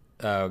patch.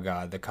 Oh,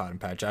 God, the cotton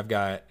patch. I've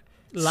got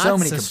so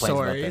many complaints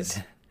stories.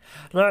 about that.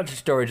 Lots of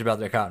stories about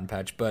the cotton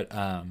patch, but...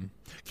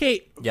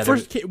 Okay,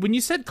 when you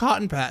said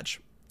cotton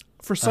patch,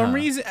 for some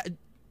reason...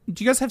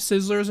 Do you guys have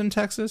Sizzlers in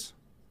Texas?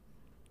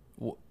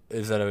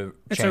 Is that a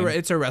chain?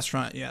 It's a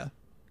restaurant, yeah.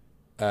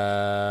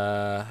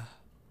 No,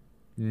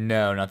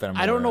 not that I'm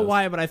aware I don't know of.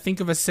 why, but I think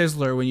of a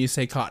Sizzler when you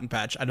say cotton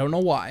patch. I don't know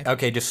why.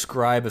 Okay,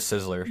 describe a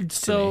Sizzler.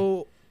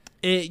 So,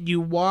 you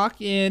walk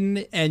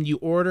in and you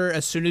order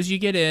as soon as you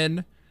get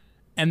in,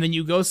 and then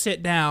you go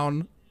sit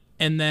down,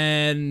 and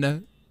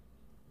then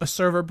a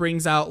server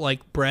brings out,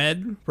 like,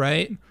 bread,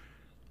 right?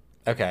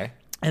 Okay.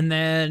 And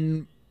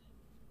then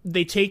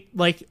they take,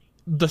 like,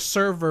 the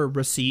server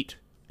receipt,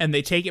 and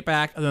they take it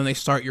back, and then they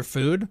start your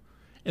food.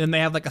 And then they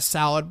have, like, a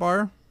salad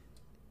bar.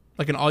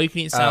 Like an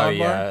all-you-can-eat salad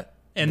bar.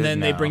 And then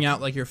they bring out,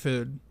 like, your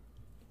food.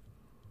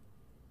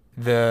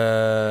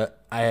 No.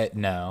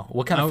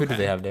 What kind of food do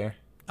they have there?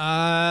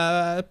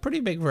 Pretty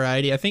big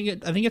variety. I think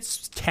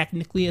it's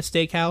technically a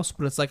steakhouse,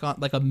 but it's like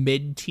a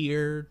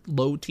mid-tier,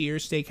 low-tier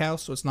steakhouse,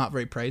 so it's not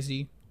very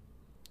pricey.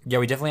 Yeah,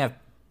 we definitely have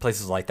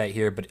places like that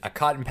here, but a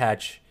cotton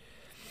patch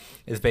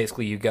is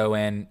basically you go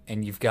in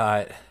and you've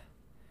got,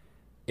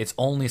 it's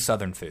only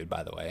Southern food,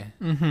 by the way.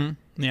 Mm-hmm.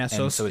 Yeah,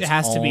 so it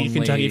has to be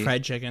Kentucky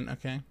Fried Chicken.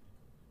 Okay.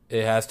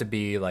 It has to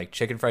be like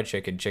chicken fried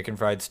chicken, chicken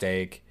fried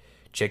steak,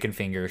 chicken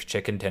fingers,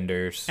 chicken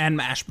tenders, and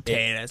mashed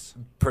potatoes.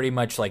 Pretty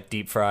much like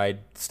deep fried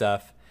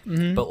stuff.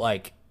 Mm-hmm. But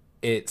like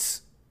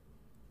it's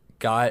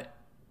got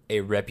a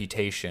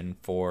reputation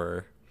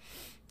for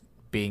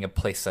being a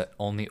place that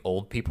only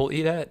old people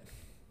eat at.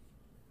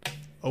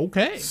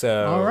 Okay.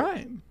 So, all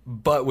right.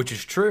 But which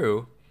is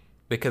true,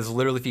 because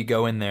literally if you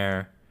go in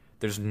there,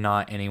 there's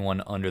not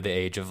anyone under the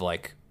age of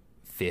like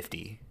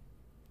 50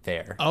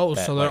 there. Oh,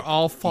 so they're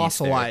all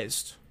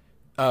fossilized.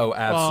 Oh,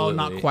 absolutely.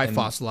 Well, not quite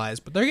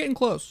fossilized, but they're getting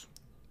close.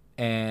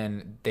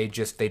 And they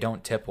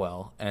don't tip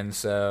well. And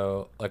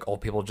so like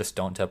old people just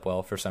don't tip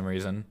well for some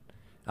reason.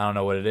 I don't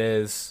know what it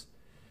is.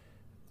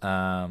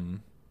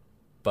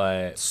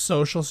 But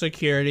Social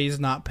Security's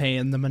not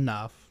paying them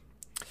enough.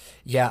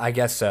 Yeah, I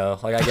guess so.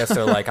 Like, I guess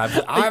they're like,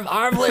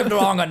 I've lived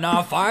long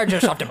enough. I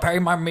just have to pay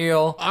my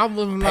meal,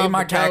 pay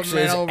my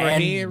taxes,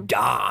 and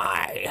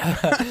die.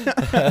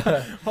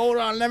 Hold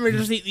on, let me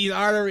just eat these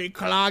artery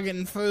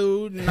clogging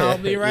food, and I'll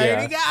be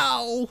ready to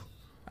go.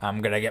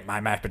 I'm gonna get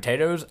my mashed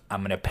potatoes.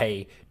 I'm gonna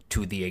pay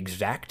to the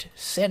exact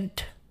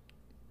cent,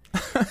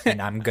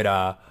 and I'm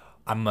gonna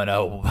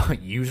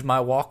use my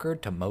walker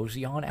to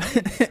mosey on out.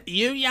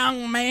 You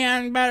young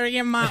man better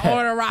get my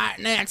order right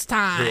next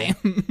time.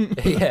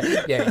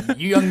 Yeah.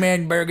 You young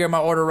man better get my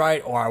order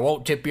right, or I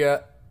won't tip you.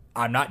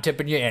 I'm not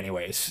tipping you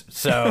anyways.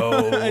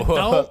 So it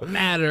don't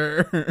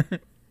matter.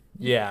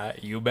 Yeah,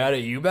 you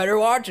better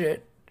watch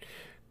it,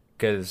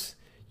 cause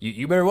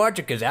you better watch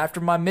it, cause after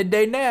my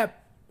midday nap,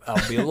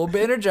 I'll be a little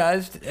bit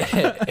energized,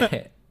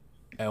 and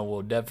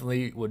we'll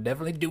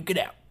definitely duke it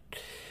out.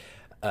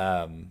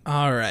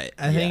 All right.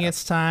 I think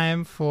it's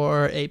time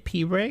for a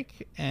pee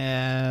break,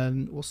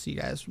 and we'll see you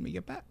guys when we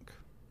get back.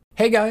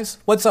 Hey guys,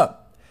 what's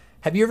up?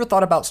 Have you ever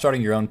thought about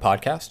starting your own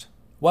podcast?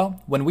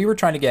 Well, when we were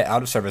trying to get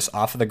Out of Service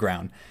off of the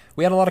ground,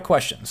 we had a lot of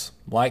questions,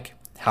 like,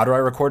 how do I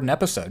record an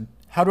episode?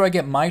 How do I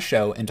get my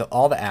show into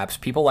all the apps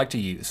people like to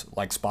use,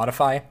 like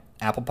Spotify,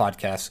 Apple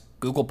Podcasts,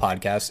 Google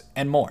Podcasts,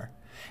 and more?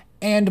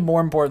 And more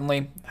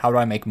importantly, how do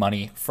I make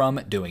money from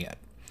doing it?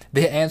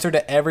 The answer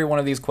to every one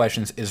of these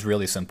questions is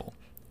really simple.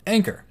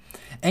 Anchor.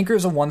 Anchor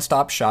is a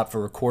one-stop shop for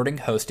recording,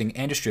 hosting,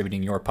 and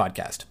distributing your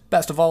podcast.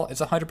 Best of all,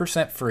 it's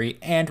 100% free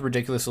and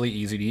ridiculously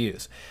easy to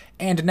use.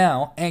 And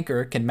now,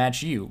 Anchor can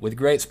match you with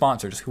great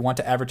sponsors who want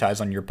to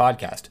advertise on your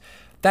podcast.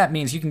 That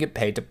means you can get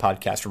paid to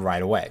podcast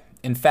right away.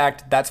 In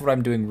fact, that's what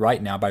I'm doing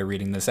right now by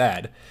reading this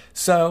ad.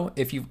 So,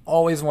 if you've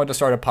always wanted to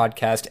start a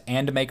podcast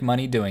and make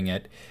money doing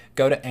it,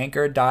 go to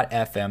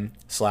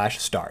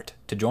anchor.fm/start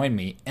to join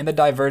me in the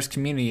diverse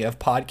community of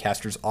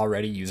podcasters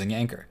already using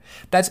Anchor.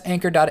 That's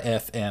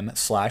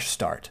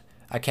anchor.fm/start.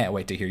 I can't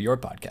wait to hear your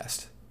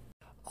podcast.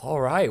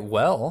 All right,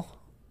 well,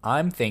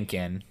 I'm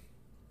thinking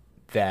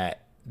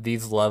that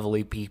these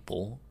lovely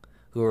people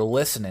who are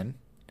listening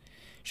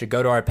should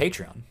go to our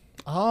Patreon.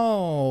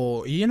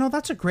 Oh,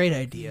 that's a great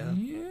idea.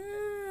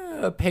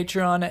 Yeah,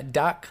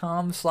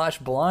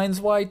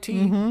 patreon.com/blindsyt.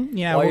 Mm-hmm.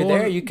 Yeah, while you're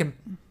there, you can...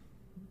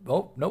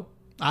 Oh, nope.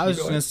 I was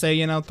just going to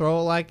say, throw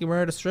it like you were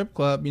at a strip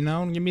club,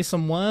 and give me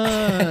some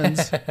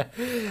ones.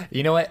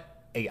 You know what?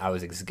 I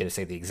was going to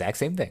say the exact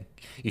same thing.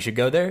 You should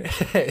go there.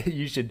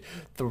 You should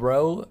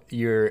throw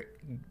your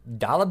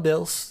dollar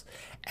bills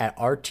at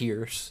our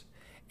tiers,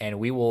 and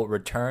we will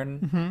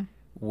return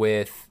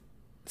with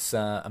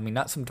some,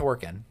 not some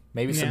twerking,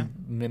 maybe some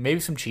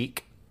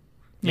cheek,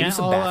 maybe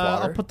some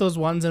bathwater. I'll put those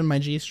ones in my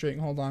G-string.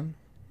 Hold on.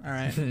 All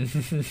right.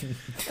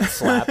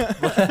 Slap.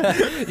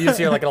 You just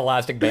hear like an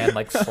elastic band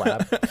like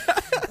slap.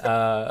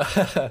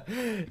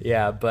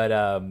 Yeah, but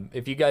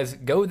if you guys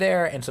go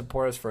there and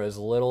support us for as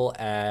little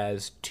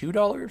as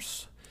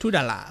 $2,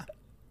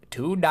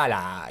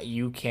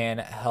 you can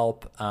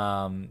help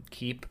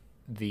keep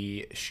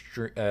the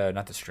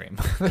not the stream,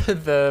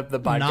 the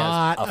podcast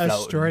not afloat. A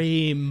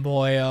stream,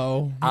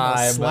 boyo.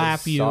 I'm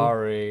slap you.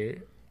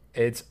 Sorry,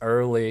 it's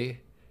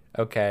early.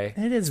 Okay.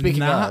 It is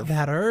not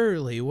that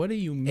early. What do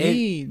you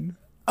mean?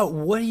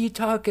 What are you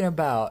talking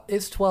about?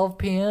 It's 12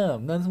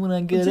 p.m. That's when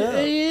I get up.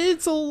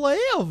 It's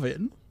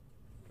 11.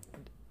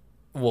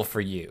 Well,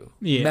 for you.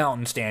 Yeah.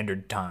 Mountain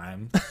Standard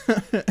Time.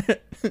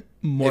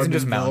 Isn't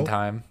just Mountain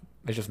Time.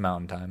 It's just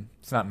Mountain Time.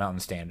 It's not Mountain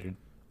Standard.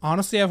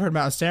 Honestly, I've heard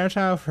Mountain Standard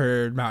Time. I've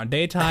heard Mountain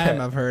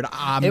Daytime. I've heard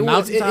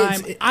Mountain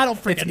Time. I don't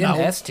freaking know.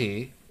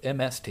 MST.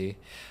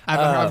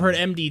 I've heard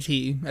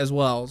MDT as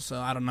well, so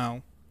I don't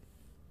know.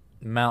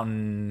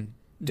 Mountain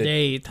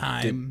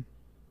Daytime.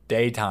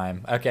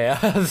 Daytime. Okay,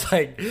 I was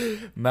like,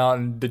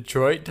 Mountain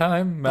Detroit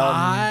time?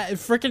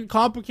 Freaking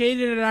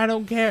complicated and I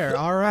don't care.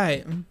 All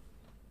right.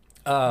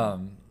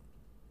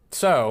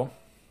 So,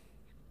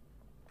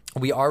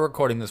 we are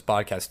recording this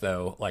podcast,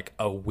 though, like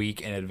a week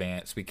in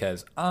advance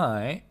because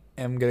I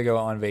am going to go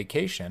on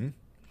vacation.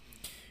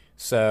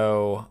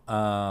 So,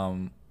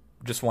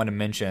 just want to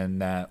mention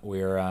that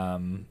we're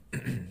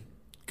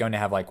going to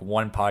have like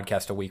one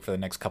podcast a week for the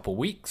next couple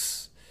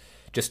weeks.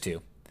 Just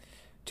 2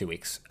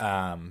 weeks.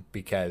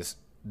 Because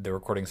the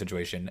recording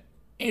situation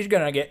is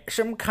going to get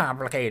some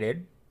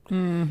complicated.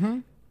 Mm-hmm.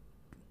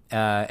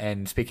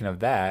 And speaking of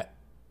that,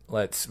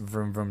 let's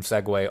vroom vroom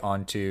segue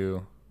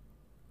onto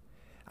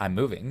I'm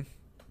moving.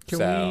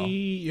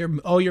 You're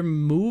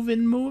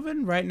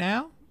moving right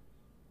now?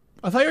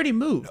 I thought you already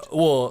moved.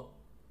 Well,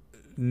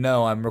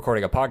 no, I'm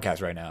recording a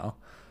podcast right now.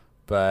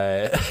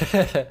 But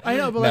I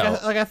know, but no.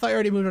 I thought you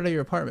already moved out of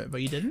your apartment,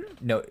 but you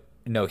didn't?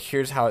 No,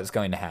 here's how it's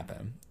going to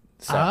happen.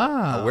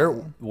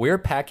 So we're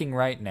packing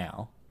right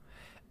now.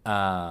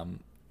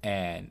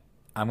 And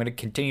I'm going to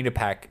continue to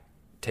pack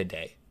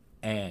today.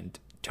 And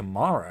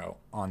tomorrow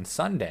on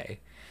Sunday,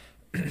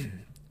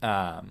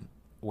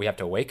 we have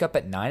to wake up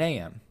at 9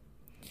 a.m.,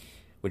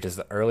 which is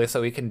the earliest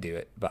that we can do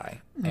it by.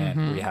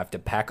 And we have to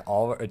take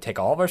all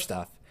of our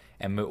stuff.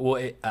 And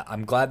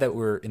I'm glad that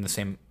we're in the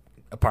same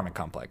apartment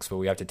complex, but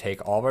we have to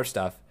take all of our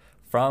stuff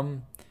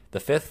from the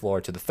 5th floor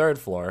to the 3rd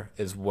floor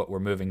is what we're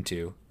moving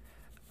to.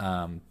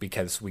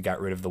 Because we got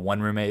rid of the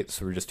one roommate,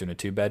 so we're just doing a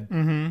 2-bed.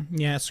 Mm-hmm.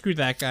 Yeah, screw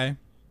that guy.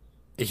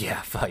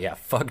 Yeah,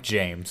 fuck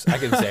James. I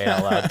can say it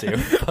out loud too.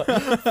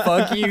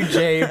 Fuck you,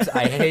 James.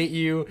 I hate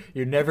you.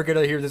 You're never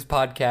gonna hear this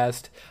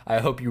podcast. I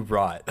hope you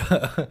rot.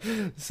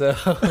 So,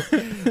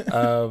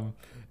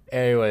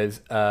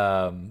 anyways,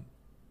 oh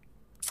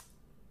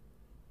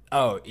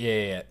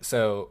yeah.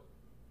 So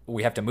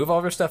we have to move all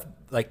of our stuff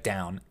like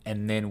down,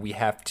 and then we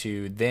have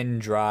to then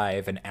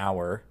drive an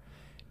hour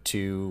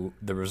to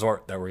the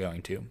resort that we're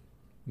going to,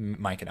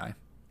 Mike and I.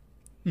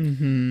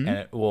 Mm-hmm.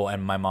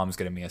 And my mom's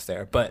gonna meet us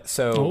there. But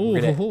so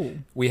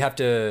we have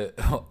to.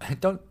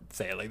 Don't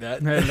say it like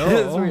that.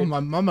 Hello, my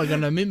mama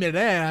gonna meet me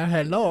there.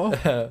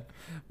 Hello,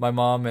 my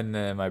mom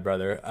and my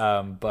brother.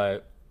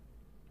 But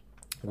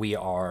we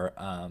are.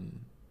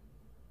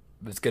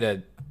 It's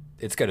gonna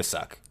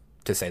suck,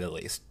 to say the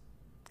least,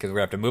 because we're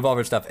gonna have to move all of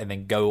our stuff and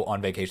then go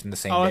on vacation the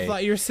same day. I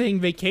thought you were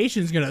saying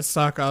vacation's gonna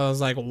suck. I was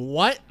like,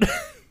 what?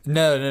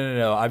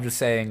 No. I'm just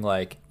saying,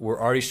 like, we're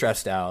already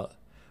stressed out.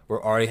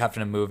 We're already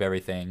having to move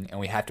everything, and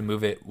we have to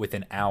move it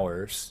within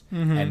hours.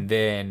 Mm-hmm. And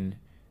then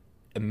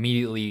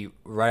immediately,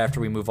 right after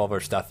we move all of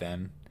our stuff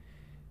in,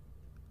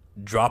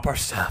 drop our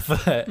stuff,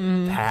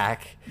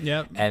 pack,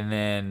 and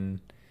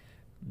then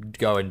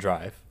go and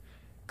drive.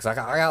 Because I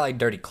got like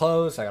dirty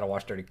clothes. I got to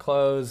wash dirty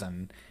clothes,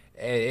 and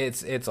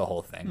it's a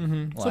whole thing.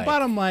 Mm-hmm. So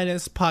bottom line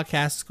is,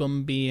 podcast is going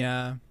to be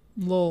a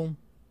little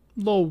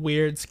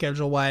weird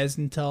schedule-wise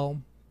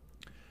until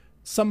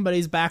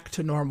somebody's back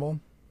to normal.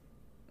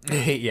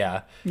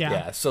 Yeah.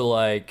 So,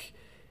 like,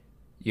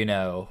 you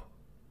know,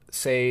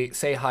 say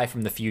hi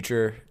from the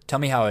future. Tell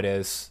me how it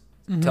is.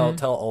 Mm-hmm.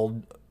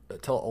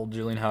 Tell old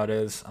Julian how it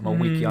is. I'm a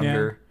week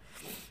younger.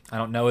 Yeah. I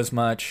don't know as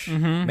much.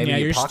 Mm-hmm. Maybe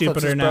the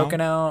apocalypse is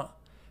broken out.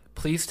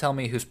 Please tell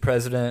me who's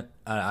president.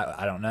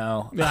 I don't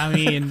know. I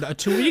mean,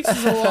 2 weeks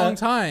is a long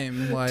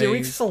time. Like, 2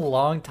 weeks is a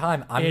long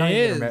time. I'm not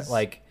even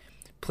like.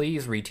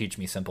 Please reteach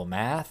me simple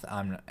math.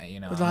 I'm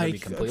gonna be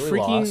completely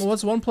lost.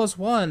 What's 1 +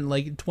 1?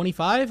 Like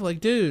 25? Like,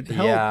 dude,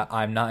 help. Yeah,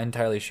 I'm not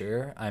entirely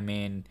sure. I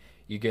mean,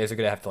 you guys are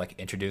gonna have to like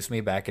introduce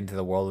me back into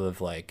the world of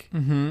like,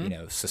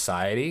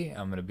 society.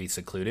 I'm gonna be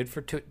secluded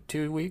for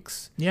 2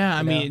 weeks. Yeah,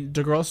 I mean,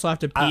 do girls still have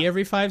to pee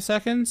every 5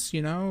 seconds?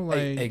 You know,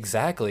 like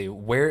exactly.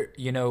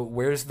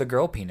 Where's the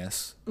girl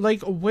penis?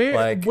 Like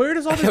where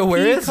does all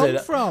this pee come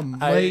from?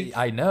 Like,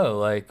 I know.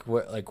 Like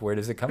where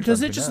does it come from?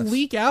 Does it just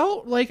leak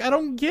out? Like, I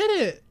don't get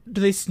it. Do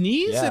they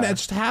sneeze and that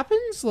just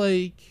happens?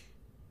 Like,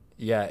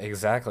 yeah,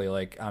 exactly.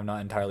 Like, I'm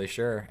not entirely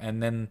sure.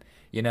 And then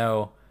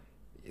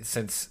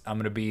since I'm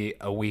gonna be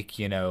a week,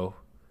 I'm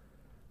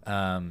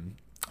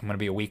gonna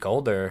be a week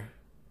older.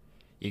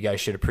 You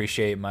guys should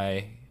appreciate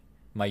my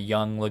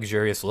young,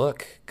 luxurious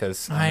look,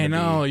 because I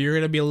know you're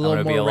gonna be a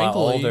little more wrinkly. Lot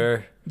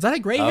older. Is that a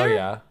gray hair? Oh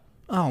yeah.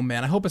 Oh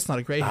man, I hope it's not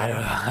a gray hair.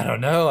 I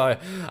don't know.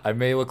 I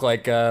may look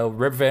like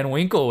Rip Van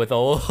Winkle with a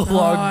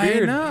long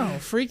beard. I know.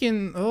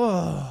 Freaking.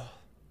 Oh.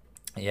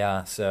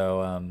 Yeah.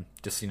 So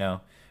just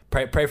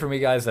pray for me,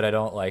 guys, that I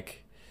don't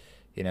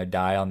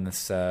die on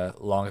this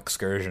long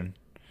excursion.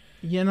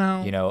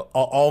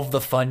 All of the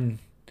fun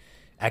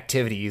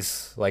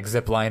activities like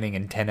zip lining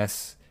and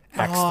tennis,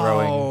 axe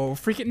throwing. Oh,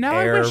 freaking! Now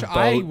I wish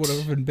I would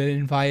have been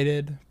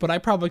invited, but I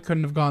probably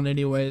couldn't have gone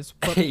anyways.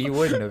 But you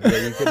wouldn't have.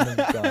 You couldn't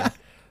have gone.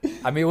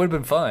 I mean, it would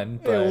have been fun.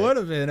 But it would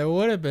have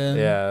been.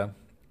 Yeah.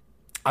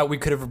 We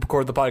could have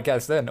recorded the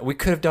podcast then. We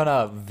could have done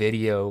a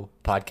video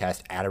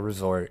podcast at a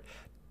resort.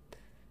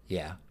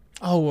 Yeah.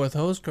 Oh, with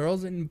those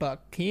girls in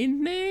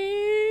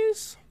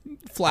bikinis?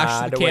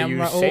 Flash the way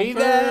camera you say over.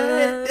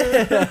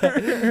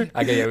 That.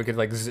 Okay, yeah, we could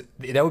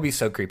that would be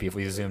so creepy if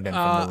we zoomed in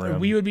from the room.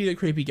 We would be the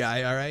creepy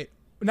guy. All right.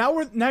 Now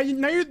we're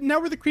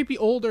the creepy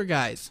older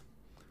guys.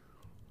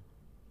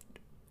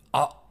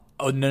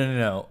 Oh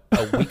no!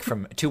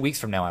 2 weeks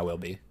from now, I will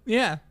be.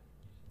 Yeah.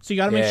 So you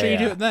got to make sure you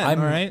do it then.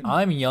 All right.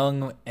 I'm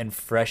young and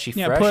fresh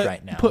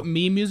right now. Put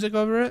me music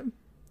over it.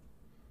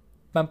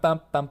 Bum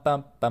bum bum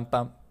bum bum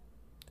bum.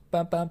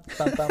 Bum, bum,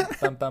 bum, bum,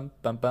 bum, bum,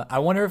 bum, bum. I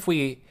wonder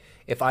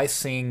if I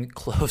sing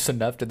close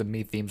enough to the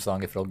Me theme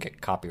song, if it'll get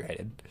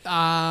copyrighted.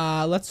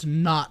 Let's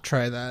not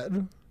try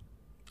that.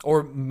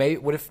 Or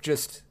what if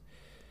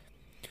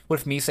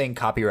me saying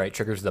copyright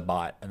triggers the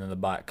bot, and then the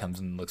bot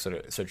comes and looks at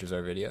it, searches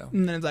our video?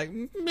 And then it's like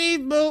me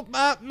boop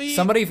bop me.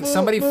 Somebody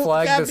boop,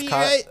 flagged this.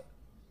 copyright.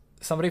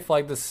 Somebody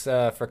flagged this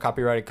for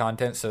copyrighted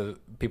content, so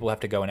people have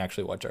to go and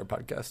actually watch our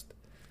podcast.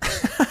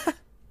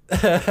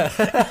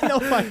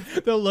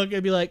 They'll look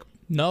and be like,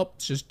 nope,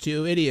 it's just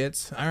two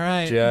idiots. All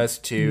right.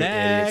 Just two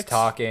Next. idiots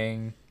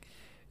talking.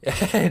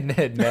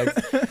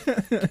 Next.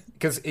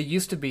 Because it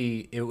used to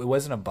be, it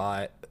wasn't a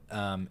bot.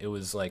 It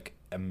was like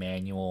a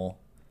manual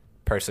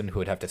person who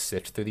would have to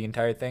sift through the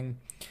entire thing.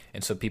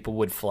 And so people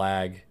would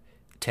flag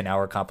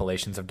 10-hour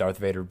compilations of Darth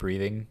Vader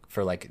breathing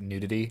for like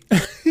nudity.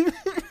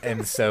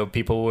 And so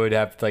people would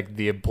have, like,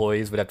 the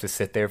employees would have to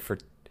sit there for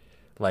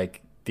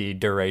like the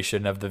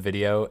duration of the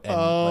video and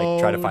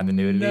like try to find the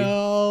nudity.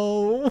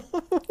 No.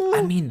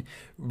 I mean,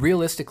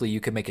 realistically,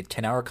 you could make a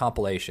 10-hour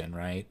compilation,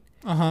 right?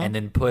 And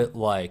then put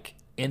like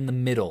in the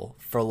middle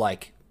for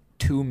like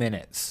 2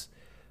 minutes,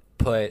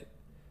 put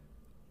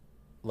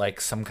like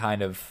some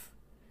kind of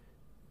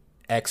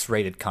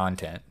X-rated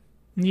content.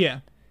 Yeah.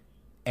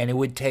 And it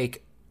would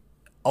take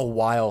a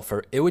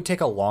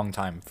long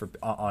time for,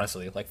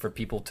 honestly, like, for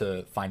people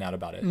to find out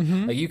about it.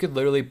 Like, you could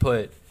literally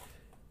put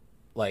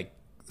like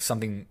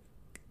something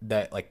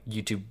that like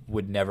YouTube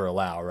would never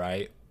allow,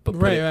 right? But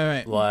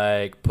Right.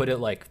 Like, put it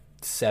like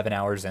 7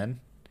 hours in.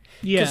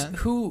 Yeah.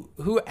 Who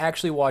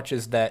actually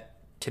watches that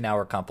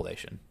 10-hour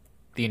compilation?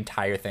 The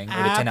entire thing?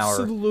 Or the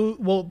 10-hour?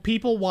 Well,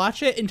 people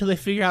watch it until they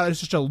figure out it's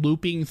just a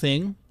looping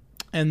thing.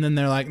 And then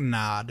they're like,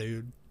 nah,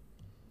 dude.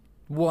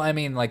 Well, I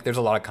mean, like, there's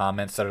a lot of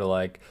comments that are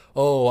like,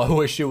 oh, I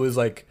wish it was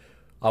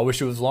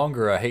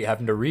longer. I hate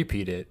having to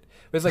repeat it.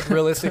 But it's like,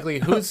 realistically,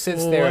 who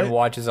sits there and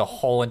watches a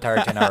whole entire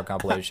 10-hour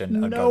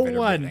compilation of Darth Vader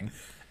breathing?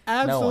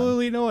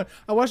 Absolutely no one.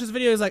 I watched this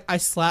video. It's like, I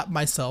slapped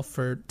myself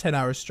for 10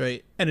 hours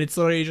straight. And it's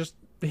literally just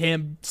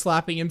him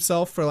slapping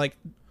himself for like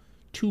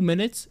 2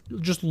 minutes.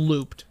 Just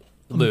looped.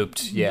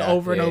 Yeah.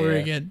 Over and over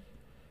again.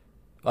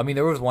 I mean,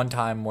 there was one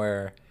time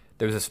where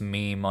there was this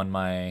meme on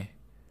my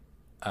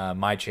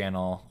my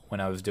channel when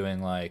I was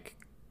doing like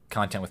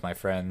content with my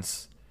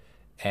friends,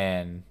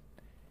 and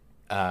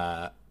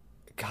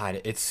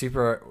God, it's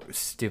super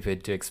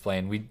stupid to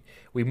explain.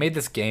 We made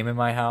this game in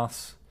my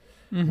house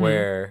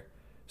where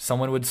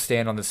someone would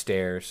stand on the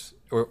stairs,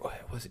 or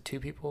was it two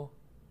people?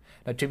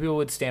 No, two people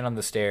would stand on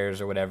the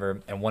stairs or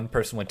whatever, and one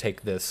person would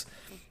take this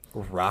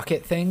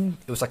rocket thing.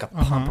 It was like a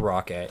pump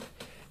rocket,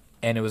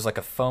 and it was like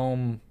a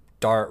foam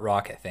dart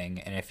rocket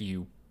thing, and if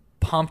you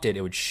pumped it,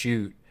 it would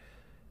shoot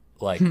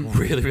like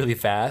really, really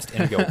fast,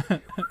 and it'd go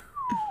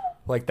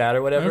like that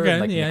or whatever, and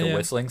like make a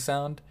whistling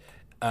sound.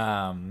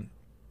 And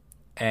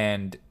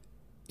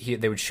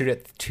they would shoot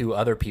at two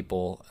other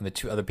people, and the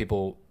two other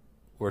people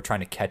were trying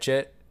to catch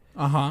it,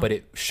 but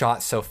it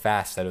shot so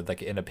fast that it would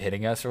like end up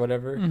hitting us or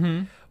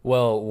whatever.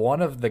 Well,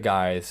 one of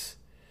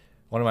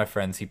my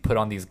friends, he put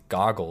on these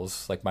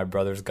goggles, like my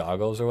brother's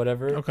goggles or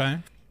whatever. Okay.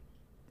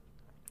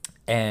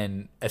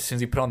 And as soon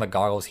as he put on the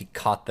goggles, he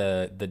caught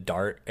the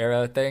dart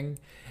arrow thing,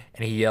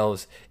 and he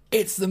yells,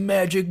 "It's the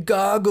magic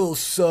goggles,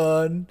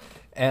 son!"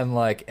 And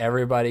like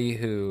everybody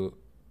who,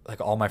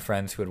 like all my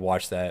friends who had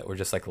watched that were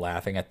just like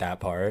laughing at that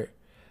part.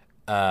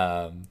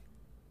 And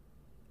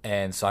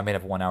so I made a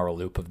 1 hour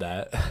loop of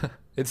that.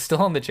 It's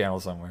still on the channel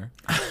somewhere.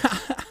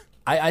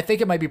 I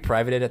think it might be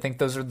privated. I think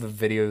those are the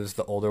videos,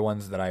 the older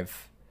ones that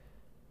I've.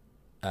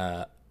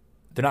 They're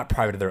not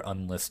private; they're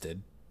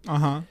unlisted.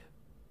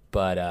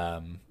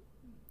 But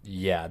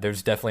yeah,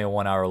 there's definitely a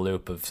 1 hour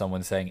loop of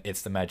someone saying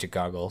 "It's the magic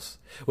goggles."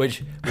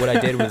 Which what I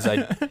did was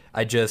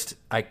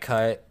I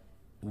cut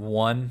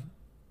one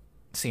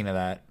scene of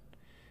that,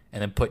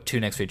 and then put two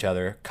next to each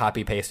other,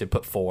 copy pasted,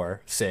 put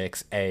 4,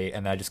 6, 8,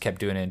 and I just kept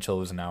doing it until it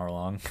was an hour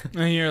long.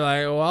 And you're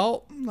like,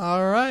 well,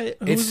 all right.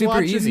 Who's it's super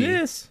watching easy.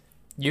 This?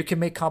 You can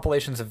make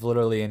compilations of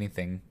literally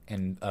anything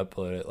and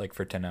upload it like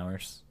for 10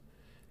 hours.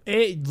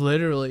 It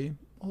literally,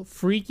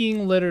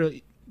 freaking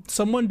literally.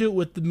 Someone do it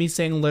with me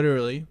saying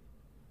literally.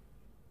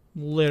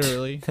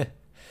 Literally.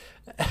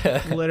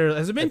 Literally.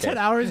 Has it been 10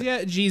 hours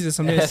yet? Jesus,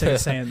 I'm gonna start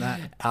saying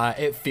that.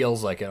 It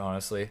feels like it,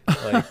 honestly.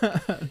 Like,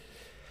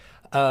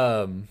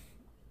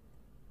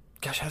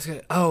 gosh, I was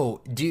gonna.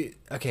 Oh,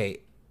 okay?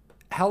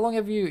 How long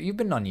have you've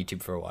been on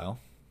YouTube for a while?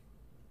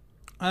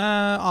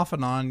 Off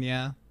and on,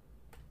 yeah.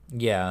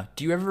 Yeah.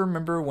 Do you ever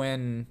remember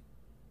when,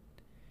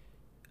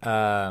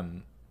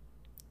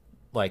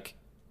 like,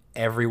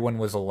 everyone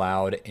was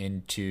allowed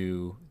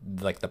into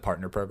like the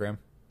partner program?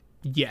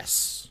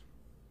 Yes.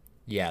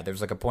 Yeah, there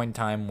was like a point in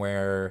time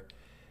where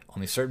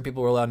only certain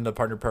people were allowed into the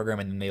partner program,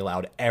 and then they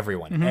allowed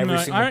everyone, every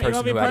single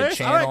person who had a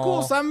channel. All right,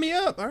 cool, sign me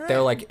up. All right.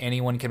 They're like,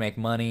 anyone can make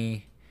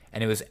money,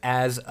 and it was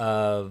as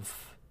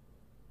of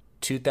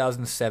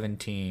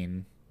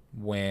 2017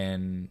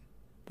 when,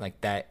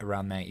 like that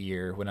around that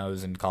year when I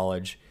was in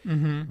college,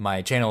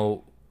 my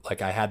channel,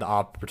 like I had the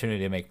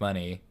opportunity to make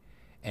money,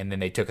 and then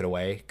they took it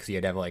away because you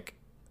had to have like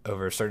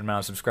over a certain amount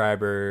of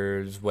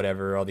subscribers,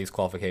 whatever, all these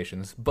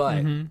qualifications.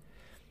 But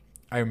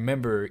I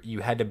remember you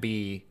had to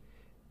be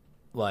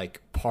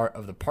like part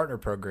of the partner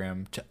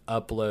program to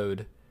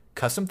upload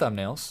custom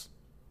thumbnails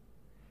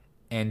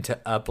and to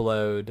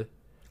upload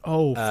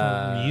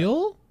for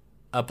real?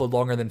 Upload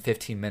longer than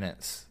 15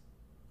 minutes.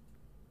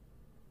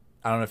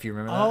 I don't know if you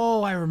remember that.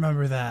 Oh, I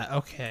remember that.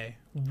 Okay.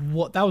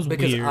 What? That was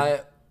Because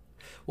weird.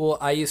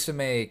 I used to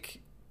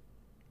make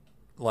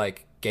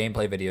like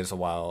gameplay videos a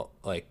while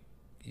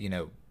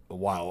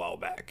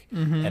back.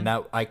 And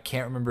that I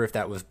can't remember if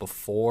that was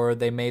before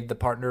they made the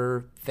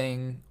partner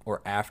thing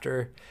or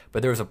after,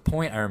 but there was a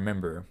point I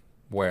remember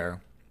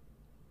where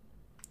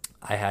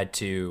I had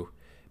to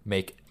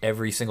make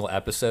every single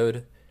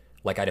episode,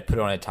 like I had to put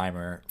it on a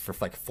timer for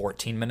like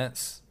 14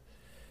 minutes,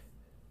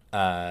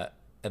 and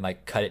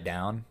like cut it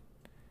down,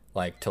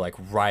 like to like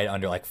right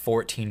under like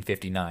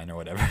 14:59 or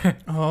whatever.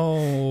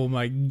 Oh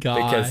my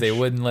gosh. Because they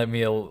wouldn't let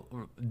me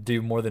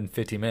do more than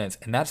 15 minutes,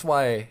 and that's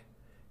why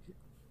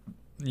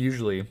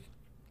usually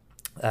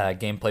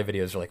gameplay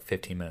videos are like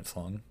 15 minutes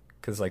long,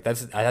 because like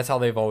that's how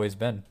they've always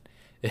been.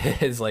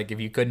 It's like if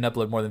you couldn't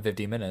upload more than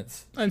 15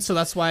 minutes, And so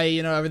that's why,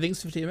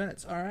 everything's 15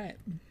 minutes. All right.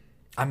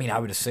 I mean,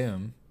 I'd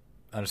assume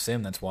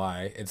that's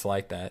why it's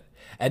like that.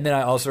 And then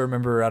I also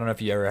remember, I don't know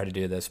if you ever had to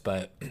do this,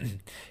 but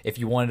if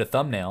you wanted a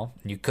thumbnail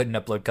and you couldn't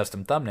upload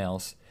custom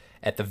thumbnails,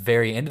 at the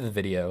very end of the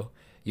video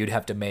you'd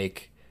have to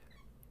make,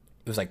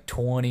 it was like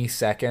 20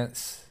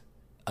 seconds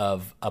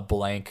of a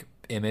blank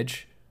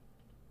image,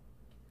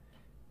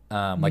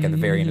 like at the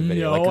very end of the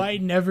video. No, like, I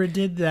never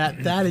did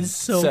that. That is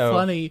so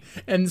funny.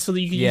 And so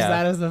you can use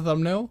that as the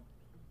thumbnail?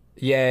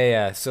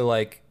 Yeah. So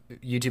like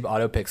YouTube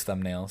auto picks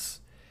thumbnails,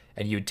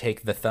 and you would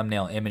take the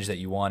thumbnail image that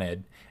you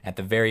wanted. At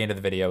the very end of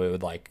the video, it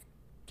would like,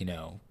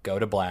 go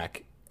to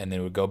black, and then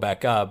it would go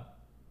back up,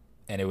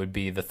 and it would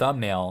be the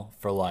thumbnail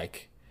for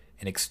like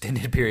an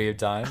extended period of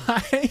time.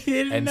 I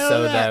didn't And know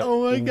so that.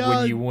 Oh my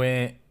god.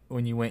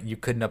 when you went, you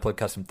couldn't upload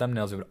custom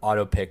thumbnails. It would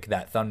auto pick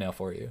that thumbnail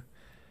for you.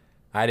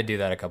 I had to do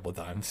that a couple of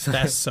times.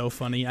 That's so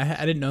funny.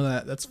 I didn't know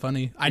that. That's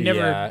funny. I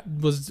never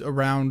was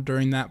around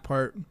during that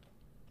part.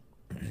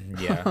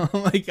 Yeah.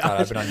 Oh my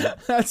gosh.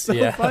 That's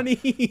so funny.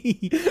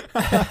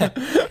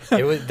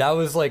 That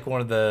was like one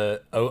of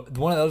the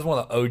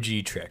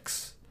OG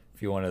tricks.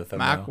 If you wanted a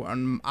thumbnail. Back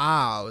when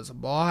I was a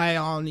boy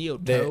on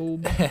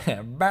YouTube.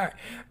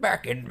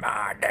 back in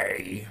my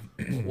day.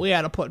 We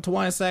had to put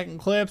 20-second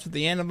clips at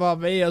the end of our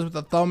videos with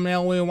the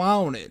thumbnail we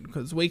wanted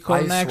because we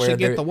couldn't actually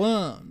get the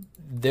one.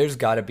 There's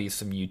got to be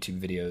some YouTube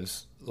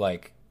videos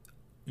like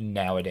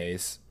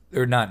nowadays,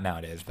 or not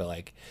nowadays, but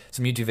like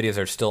some YouTube videos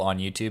are still on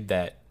YouTube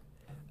that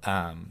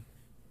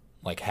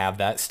like have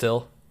that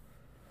still,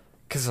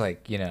 because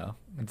like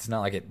it's not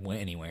like it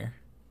went anywhere.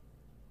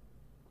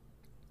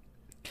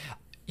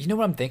 You know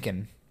what I'm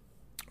thinking?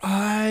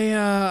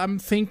 I'm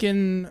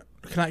thinking.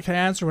 Can I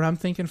answer what I'm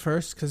thinking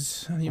first?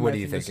 Because what are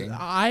you thinking?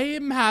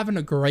 I'm having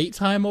a great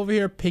time over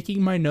here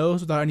picking my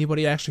nose without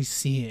anybody actually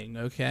seeing.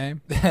 Okay.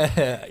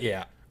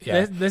 Yeah.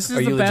 This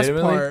is the best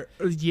part.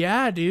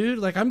 Yeah, dude.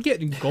 Like I'm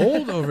getting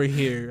gold over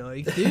here.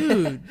 Like,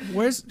 dude,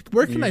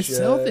 where can I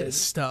sell this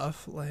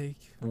stuff? Like,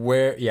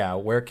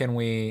 where can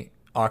we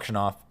auction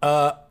off?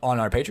 On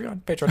our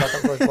Patreon,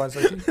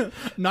 patreon.com/.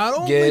 Not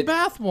only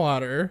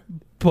bathwater,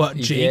 but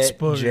Jake's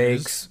boogers.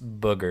 Jake's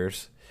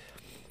boogers.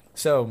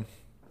 So,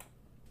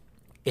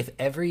 if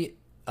every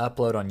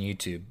upload on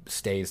YouTube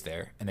stays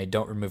there and they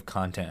don't remove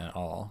content at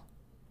all,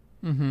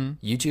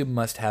 YouTube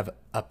must have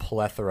a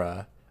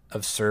plethora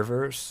of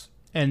servers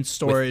and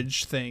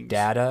storage things,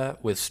 data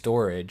with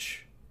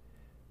storage,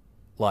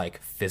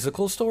 like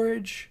physical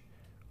storage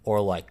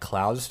or like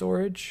cloud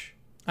storage.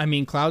 I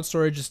mean, cloud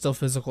storage is still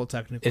physical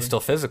technically. It's still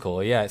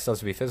physical, yeah. It still has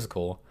to be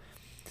physical,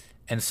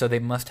 and so they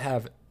must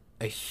have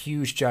a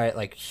huge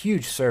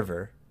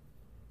server.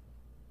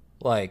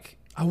 Like,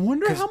 I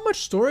wonder how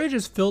much storage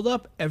is filled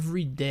up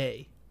every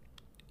day.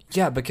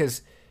 Yeah,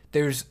 because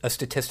there's a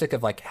statistic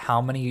of like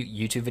how many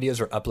YouTube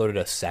videos are uploaded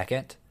a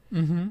second.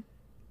 Mm-hmm.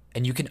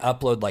 And you can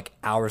upload like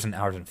hours and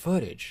hours of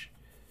footage.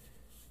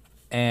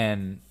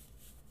 And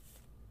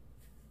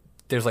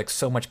there's like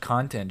so much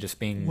content just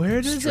being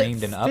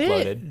streamed and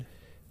uploaded.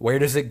 Where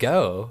does it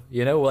go?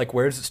 Like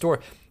where does it store?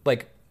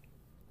 Like,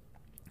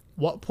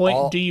 what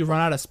point do you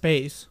run out of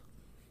space?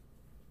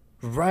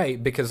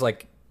 Right, because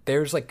like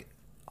there's like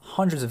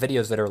hundreds of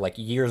videos that are like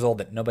years old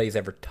that nobody's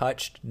ever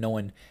touched, no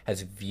one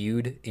has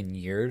viewed in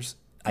years.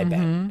 I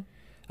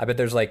bet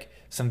there's like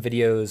some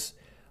videos,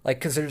 like,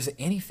 because there's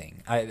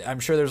anything. I'm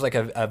sure there's like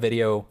a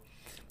video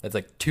that's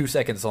like 2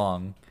 seconds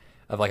long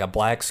of like a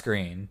black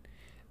screen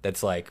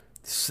that's like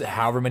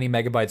however many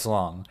megabytes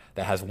long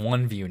that has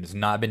one view and has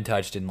not been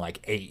touched in like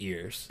 8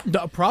 years.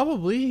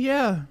 Probably,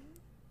 yeah.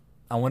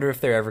 I wonder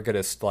if they're ever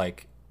gonna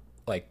like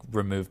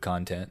remove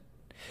content,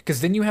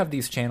 because then you have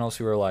these channels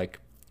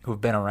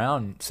who've been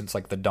around since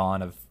like the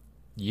dawn of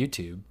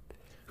YouTube.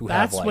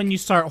 That's when you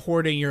start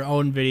hoarding your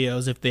own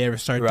videos if they ever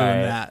start doing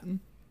that.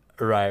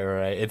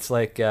 Right. It's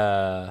like,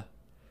 but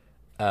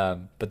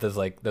there's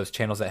like those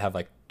channels that have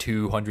like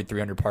 200,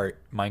 300 part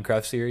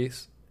Minecraft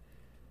series.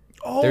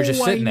 Oh, They're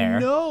just sitting I there.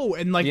 know.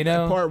 And like You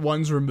know? part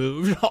 1's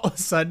removed, all of a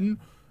sudden,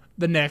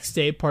 the next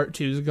day part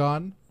 2's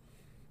gone.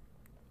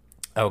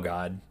 Oh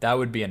God, that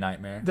would be a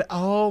nightmare.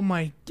 Oh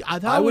my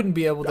God, I wouldn't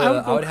be able to.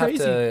 I would have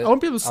to. I wouldn't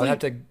be able to I would sleep. have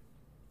to.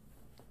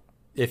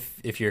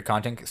 If your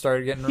content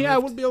started getting removed. Yeah, I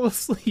wouldn't be able to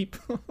sleep.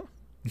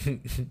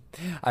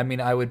 I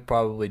mean, I would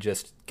probably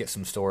just get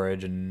some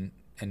storage and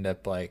end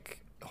up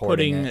like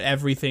hoarding Putting it.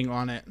 everything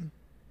on it.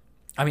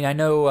 I mean, I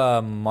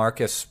know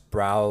Marcus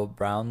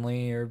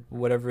Brownlee or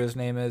whatever his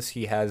name is.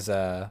 He has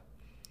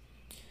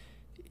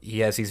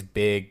these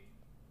big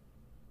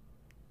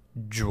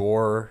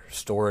drawer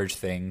storage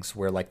things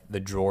where like the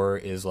drawer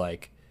is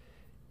like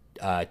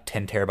 10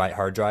 terabyte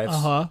hard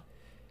drives.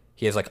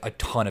 He has like a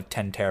ton of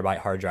 10 terabyte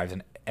hard drives,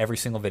 and every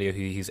single video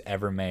he's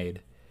ever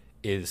made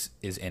is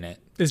in it.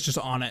 It's just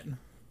on it.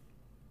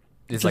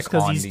 It's Just like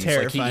 'cause on he's these.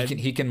 terrified.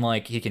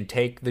 Like he can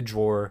take the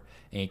drawer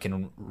and he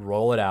can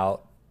roll it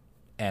out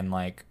and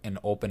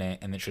open it,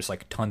 and it's just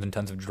like tons and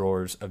tons of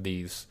drawers of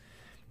these.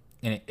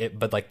 And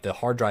but like the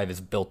hard drive is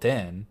built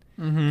in,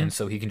 and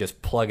so he can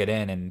just plug it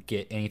in and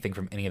get anything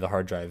from any of the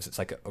hard drives. It's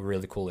like a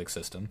really cool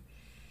system.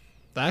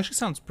 That actually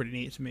sounds pretty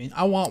neat to me.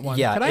 I want one.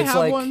 Yeah, Can I it's have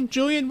like- one?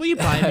 Julian, will you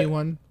buy me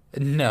one?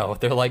 No,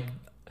 they're like,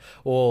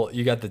 well,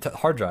 you got the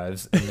hard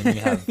drives, and then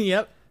you have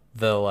Yep.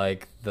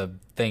 the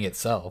thing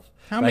itself.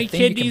 How But many I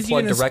think you kidneys can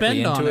plug you gonna directly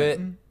spend on into it?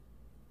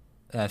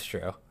 That's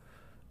true.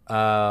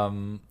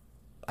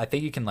 I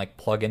think you can like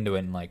plug into it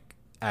and like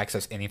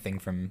access anything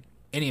from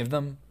any of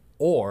them,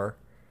 or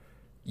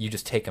you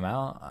just take them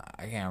out.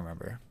 I can't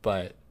remember,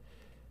 but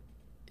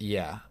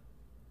yeah.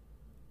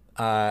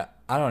 I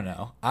don't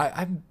know.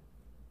 I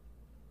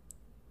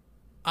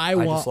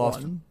want just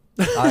lost- one.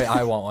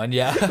 I want one.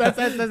 Yeah,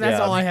 That's Yeah.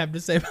 all I have to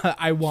say about it.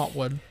 I want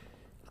one.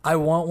 I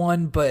want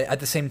one, but at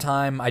the same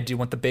time, I do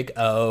want the big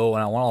O,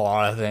 and I want a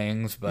lot of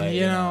things, but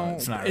You know,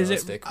 it's not is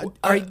realistic.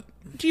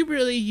 do you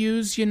really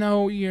use,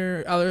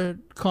 your other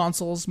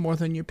consoles more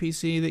than your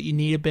PC that you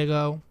need a big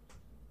O?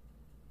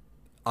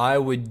 I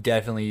would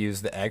definitely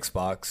use the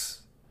Xbox.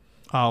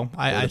 Oh,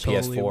 I the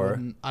totally PS4.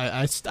 wouldn't.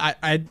 I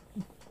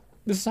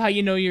this is how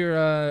you know you're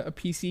a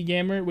PC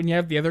gamer, when you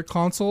have the other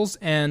consoles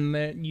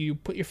and you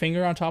put your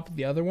finger on top of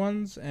the other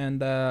ones and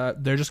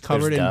they're just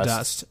covered in dust.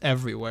 dust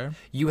everywhere.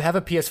 You have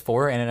a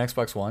PS4 and an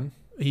Xbox One?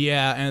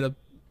 Yeah, and a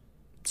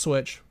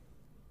Switch.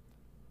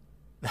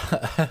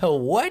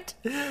 What?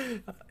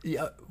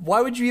 Yeah,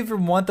 why would you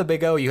even want the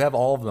big O? You have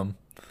all of them.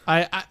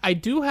 I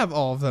do have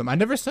all of them. I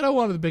never said I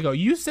wanted the big O.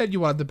 You said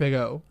you wanted the big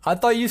O. I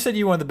thought you said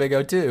you wanted the big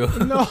O too.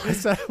 No, I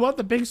said I want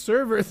the big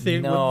server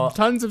thing No. with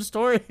tons of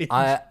storage.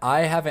 I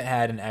haven't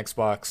had an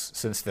Xbox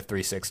since the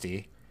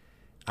 360.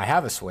 I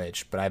have a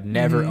Switch, but I've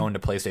never owned a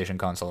PlayStation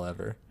console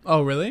ever.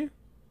 Oh, really?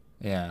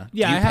 Yeah.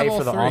 Yeah, Do you I have pay all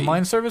for the three.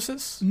 online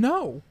services?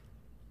 No.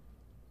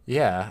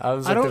 Yeah, I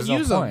was I like, don't there's no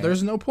use them. point.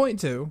 There's no point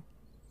to.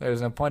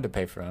 There's no point to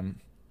pay for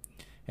them.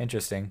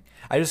 Interesting.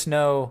 I just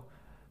know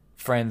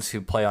friends who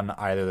play on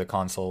either of the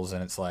consoles,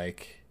 and it's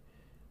like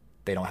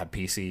they don't have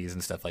PCs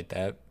and stuff like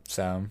that.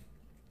 So,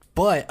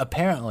 but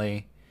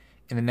apparently,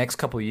 in the next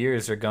couple of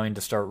years, they're going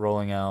to start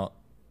rolling out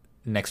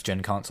next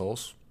gen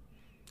consoles.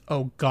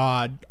 Oh,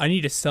 God. I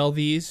need to sell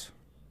these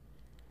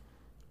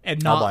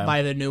and I'll buy not 'em.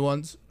 buy the new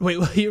ones. Wait,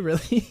 will you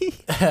really?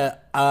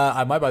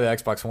 I might buy the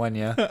Xbox One.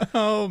 Yeah.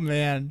 Oh,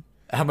 man.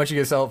 How much you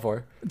gonna sell it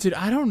for? Dude,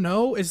 I don't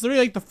know. It's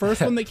literally like the first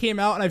one that came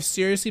out, and I've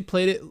seriously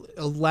played it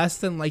less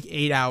than like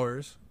 8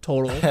 hours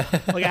total.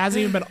 Like, it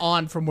hasn't even been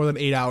on for more than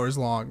 8 hours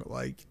long.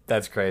 Like,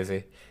 That's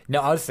crazy. No,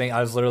 I was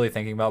literally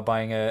thinking about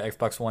buying a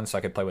Xbox One so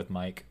I could play with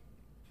Mike.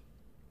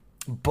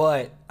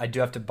 But I do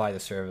have to buy the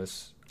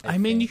service. I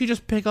mean, think. you could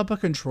just pick up a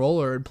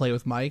controller and play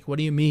with Mike. What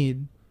do you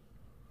mean?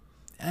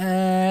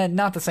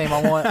 Not the same.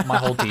 I want my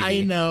whole TV.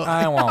 I know.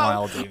 I want my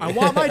whole TV. I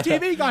want my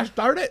TV. Gosh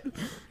darn it.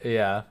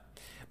 Yeah.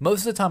 Most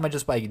of the time, I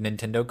just buy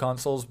Nintendo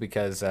consoles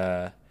because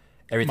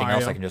everything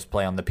else Mario. I can just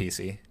play on the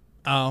PC.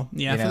 Oh,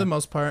 yeah, You for know, the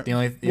most part. the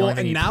only well, thing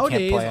and you can't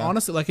nowadays, play on-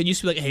 honestly, like, it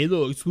used to be like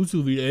Halo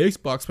exclusively to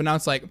Xbox, but now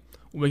it's like,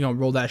 we're going to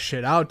roll that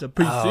shit out to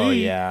PC. Oh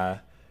yeah,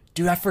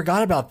 dude, I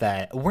forgot about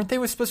that. Weren't they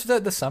supposed to do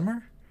that this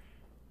summer?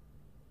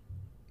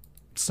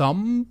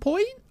 Some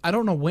point? I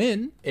don't know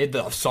when.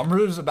 The summer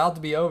is about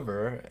to be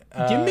over.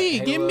 Give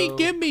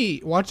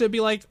me. Watch it be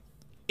like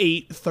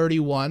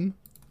 8:31.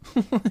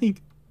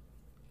 Like,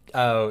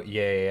 Oh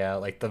yeah,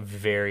 like the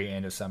very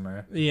end of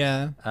summer.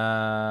 yeah.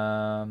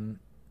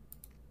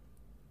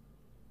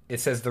 It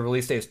says the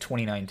release date is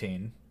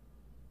 2019.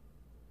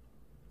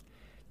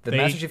 The They-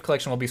 Master Chief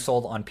Collection will be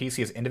sold on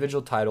PC as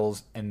individual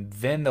titles, and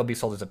then they'll be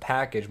sold as a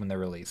package when they're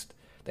released.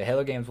 The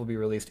Halo games will be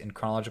released in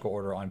chronological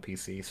order on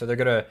PC, so they're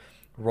gonna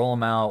roll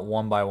them out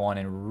one by one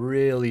and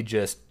really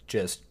just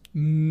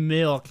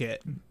Milk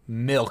it.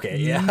 milk it.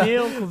 Yeah,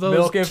 Milk those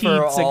milk it for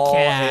teats of all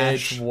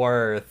cash. it's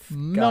worth.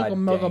 Milk, God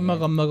milk, dang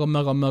milk, it.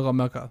 milk, milk,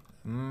 milk,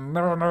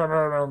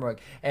 milk.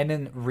 And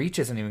then Reach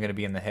isn't even going to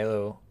be in the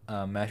Halo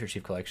Master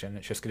Chief Collection.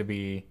 It's just going to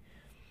be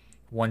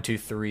 1, 2,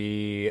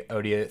 3 3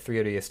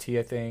 ODST,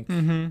 I think.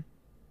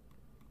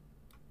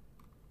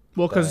 Mm-hmm.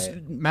 Well, because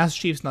But-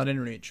 Master Chief's not in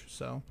Reach,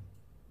 so.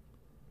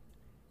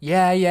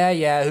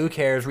 Yeah. Who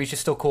cares? Reach is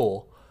still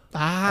cool.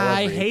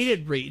 I Reach.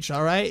 hated Reach,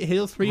 all right?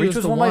 Halo 3 Reach was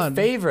was the one of my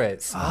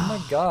favorites. Oh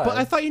my god! But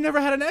I thought you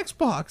never had an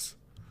Xbox.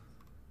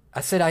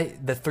 I said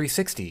the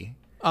 360.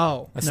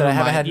 Oh, I said I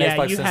haven't had an yeah,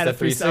 Xbox you since had the a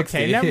 360. 360.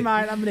 Okay, never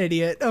mind. I'm an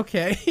idiot.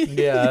 Okay.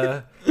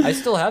 Yeah, I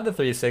still have the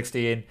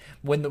 360, and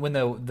when the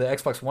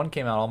Xbox One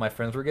came out, all my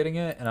friends were getting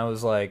it, and I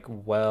was like,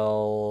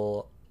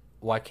 well,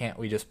 why can't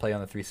we just play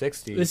on the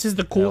 360? This is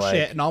the cool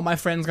shit, and all my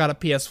friends got a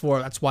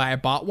PS4. That's why I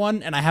bought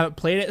one, and I haven't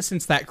played it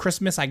since that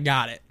Christmas I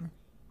got it.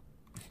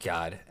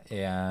 God,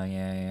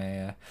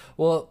 yeah.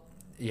 Well,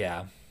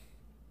 yeah.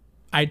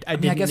 I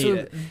didn't guess need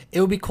it. it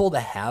would be cool to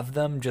have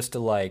them just to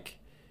like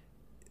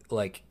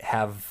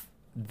have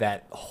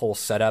that whole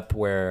setup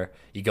where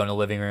you go in the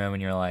living room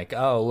and you're like,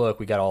 oh look,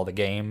 we got all the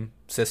game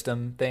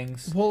system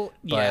things. Well,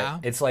 But yeah.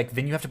 it's like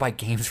then you have to buy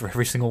games for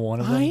every single one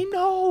of them. I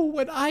know,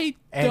 and I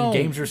don't.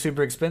 Games are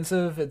super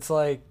expensive. It's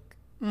like,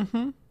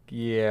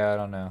 yeah, I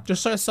don't know.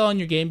 Just start selling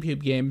your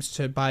GameCube games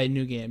to buy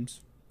new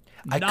games.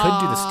 I could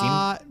do the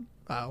Steam.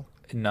 Oh,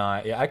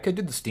 Nah, yeah, I could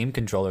do the Steam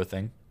controller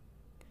thing.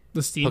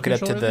 the Steam Hook it up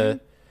to controller the.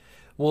 thing?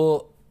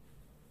 Well,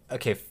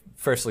 okay.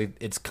 Firstly,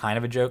 it's kind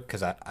of a joke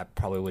because I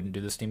probably wouldn't do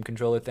the Steam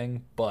controller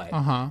thing, but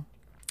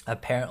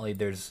apparently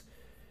there's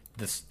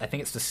this. I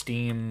think it's the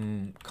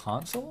Steam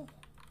console.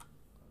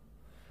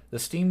 The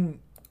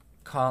Steam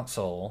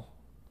console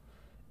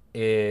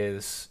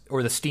is,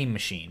 or the Steam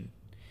machine,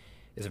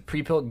 is a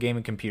pre-built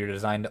gaming computer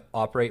designed to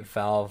operate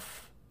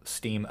Valve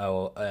Steam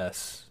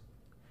OS.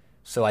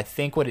 So I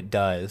think what it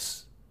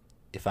does,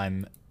 if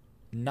I'm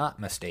not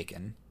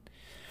mistaken,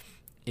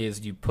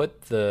 is you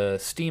put the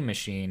Steam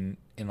machine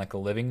in like a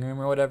living room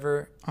or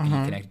whatever, and you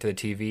connect it to the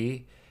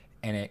TV,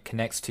 and it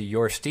connects to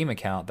your Steam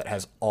account that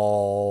has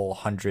all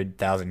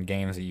 100,000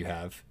 games that you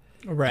have.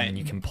 Right. And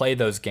you can play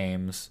those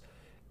games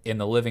in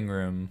the living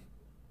room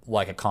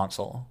like a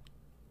console.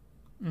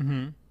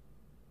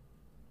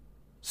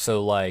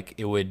 So like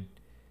it would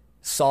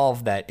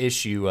solve that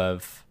issue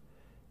of,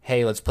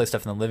 hey, let's play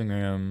stuff in the living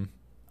room.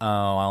 Oh,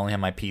 I only have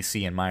my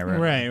PC in my room.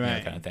 Right, you know,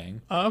 right. kind of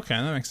thing. Oh, okay,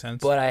 that makes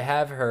sense. But I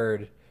have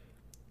heard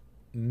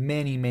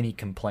many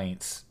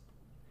complaints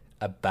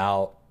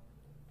about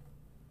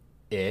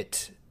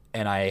it,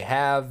 and I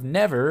have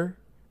never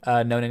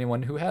known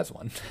anyone who has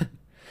one.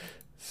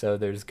 So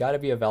there's got to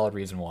be a valid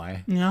reason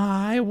why.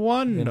 I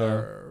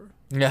wonder.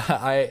 Yeah,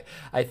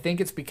 I think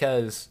it's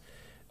because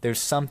there's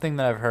something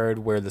that I've heard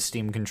where the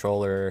Steam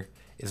controller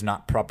is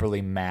not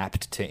properly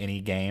mapped to any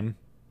game,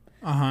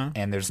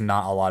 and there's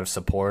not a lot of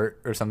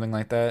support or something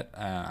like that.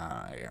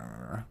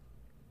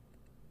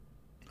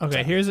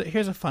 Okay, here's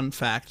a fun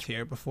fact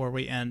here before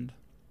we end.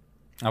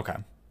 Okay.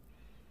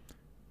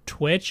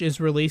 Twitch is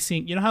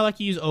releasing. You know how like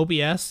you use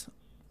OBS,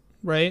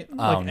 right?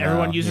 Like no.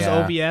 everyone uses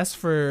Yeah. OBS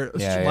for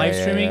Yeah, live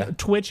yeah, streaming. yeah.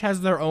 Twitch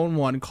has their own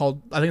one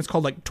called, I think it's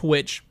called like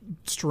Twitch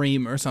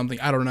Stream or something.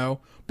 I don't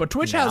know, but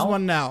Twitch has Now?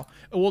 one now.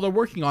 Well, they're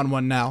working on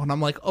one now, and I'm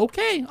like,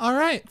 okay, all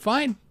right,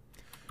 fine,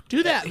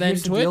 do that then,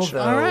 Here's the Twitch. deal, though.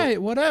 All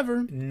right,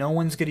 whatever. No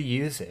one's gonna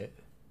use it.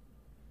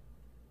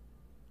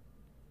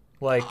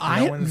 Like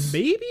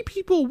Maybe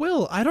people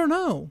will. I don't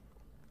know.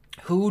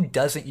 Who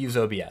doesn't use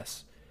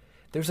OBS?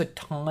 There's a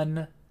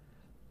ton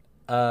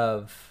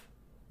of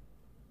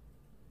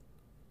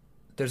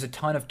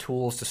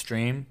tools to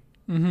stream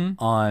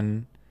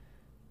on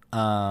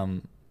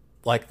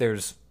like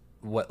there's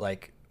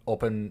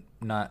Open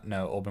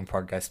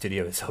Park Guy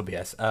Studio is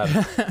OBS.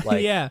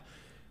 Like Yeah,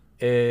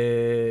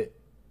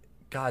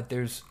 God,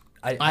 there's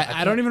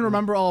I don't even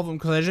remember all of them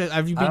because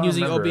I've been don't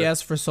using remember.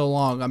 OBS for so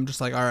long. I'm just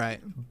like, all right.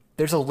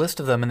 There's a list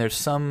of them, and there's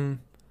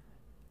some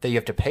that you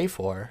have to pay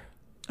for.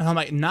 And I'm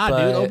like, nah,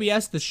 But- dude,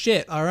 OBS the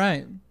shit. All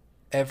right.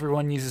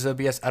 Everyone uses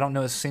OBS. I don't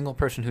know a single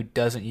person who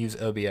doesn't use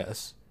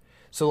OBS.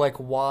 So, like,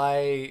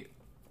 why?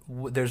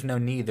 There's no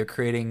need. They're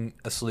creating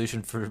a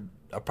solution for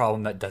a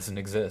problem that doesn't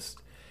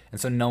exist, and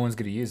so no one's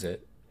going to use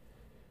it.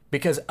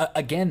 Because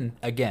again,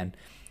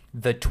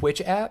 the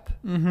Twitch app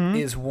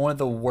is one of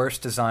the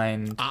worst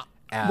designed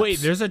apps. Wait,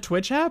 there's a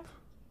Twitch app?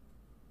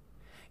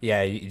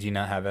 Yeah, do you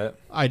not have it?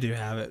 I do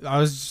have it. I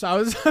was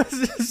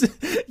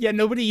yeah,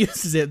 nobody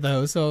uses it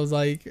though, so I was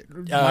like,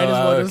 might as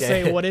well just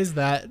okay. say, what is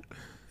that?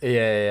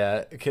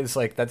 Yeah. Because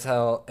like that's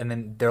how, and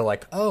then they're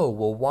like, oh,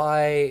 well,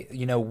 why?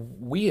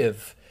 We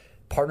have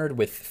partnered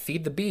with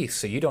Feed the Beast,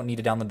 so you don't need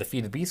to download the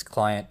Feed the Beast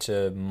client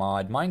to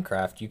mod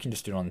Minecraft. You can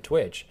just do it on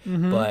Twitch.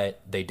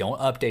 But they don't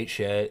update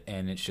shit,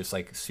 and it's just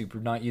like super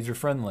not user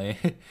friendly.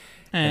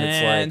 And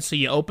it's like, so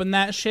you open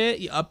that shit,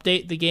 you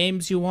update the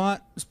games you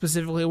want,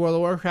 specifically World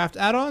of Warcraft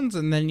add-ons,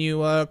 and then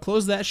you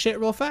close that shit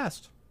real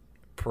fast.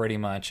 pretty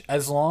much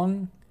as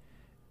long.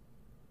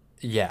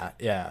 Yeah.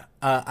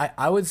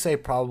 I would say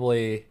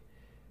probably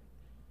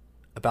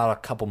about a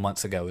couple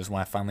months ago is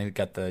when I finally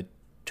got the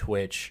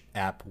Twitch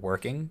app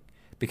working,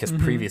 because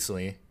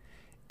previously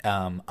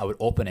I would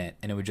open it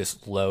and it would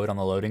just load on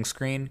the loading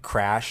screen,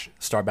 crash,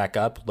 start back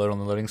up, load on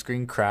the loading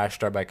screen, crash,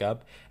 start back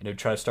up, and it would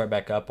try to start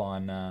back up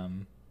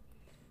on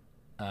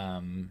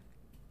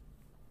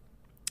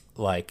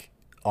like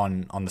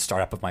on the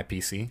startup of my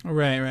PC,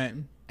 Right.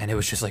 and it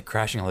was just like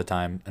crashing all the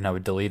time. And I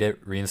would delete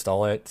it,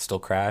 reinstall it, still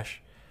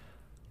crash.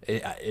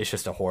 It's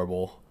just a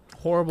horrible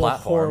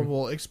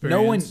platform.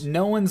 experience.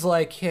 No one's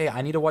like, hey,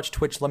 I need to watch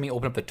Twitch. Let me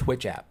open up the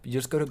Twitch app. You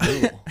just go to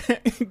Google.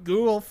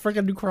 Google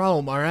freaking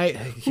Chrome, all right?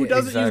 Who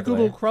doesn't use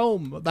Google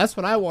Chrome? That's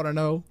what I want to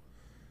know.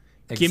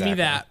 Exactly. Give me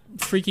that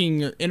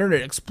freaking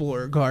Internet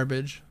Explorer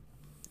garbage.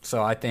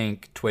 So I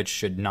think Twitch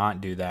should not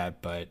do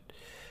that, but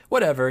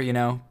whatever,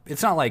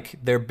 It's not like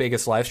their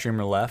biggest live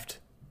streamer left.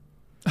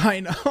 I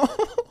know.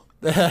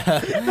 Yep.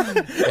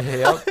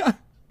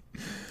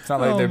 It's not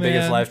like their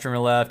biggest live streamer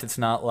left. It's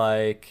not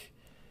like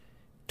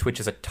Twitch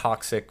is a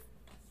toxic,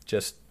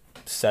 just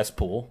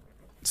cesspool.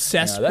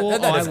 Cesspool?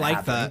 That I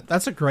like that.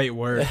 That's a great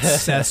word.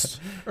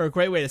 Or a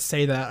great way to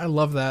say that. I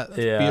love that.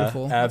 That's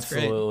beautiful.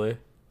 Absolutely.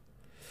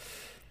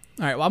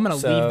 All right, well, I'm going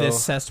to leave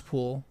this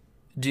cesspool.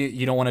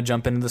 You don't want to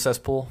jump into the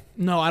cesspool?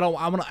 No, I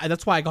don't.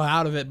 That's why I got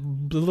out of it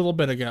a little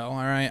bit ago. All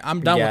right,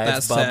 I'm done with that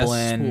it's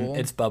bubbling. cesspool.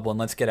 It's bubbling.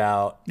 Let's get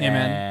out. Yeah,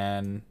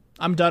 man.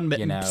 I'm done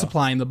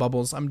supplying the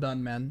bubbles. I'm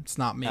done, man. It's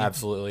not me.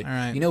 Absolutely. All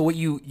right. You know what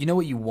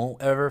you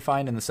won't ever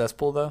find in the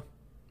cesspool though?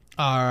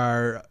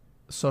 Our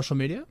social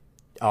media.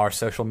 Our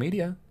social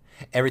media.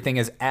 Everything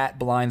is at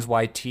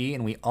BlindsYT,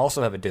 and we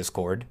also have a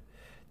Discord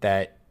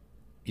that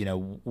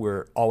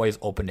we're always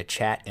open to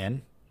chat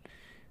in.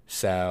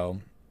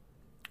 So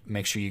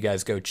make sure you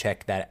guys go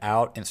check that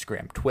out.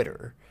 Instagram,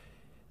 Twitter,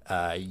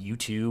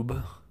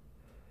 YouTube,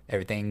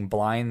 everything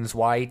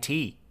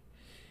BlindsYT.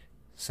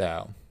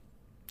 So,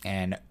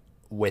 and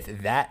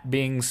with that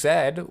being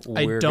said,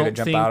 we're going to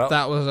jump out.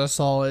 I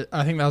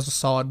think that was a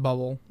solid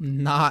bubble,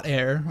 not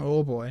air.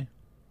 Oh boy.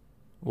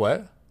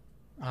 What?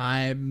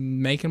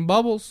 I'm making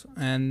bubbles,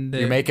 and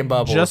you're making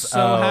bubbles. Just so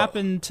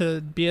happened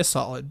to be a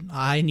solid.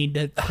 I need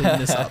to clean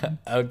this up.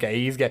 Okay,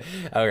 he's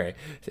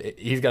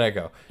gotta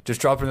go. Just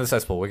drop it in the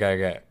cesspool. We gotta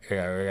get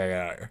out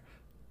of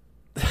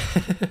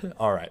here.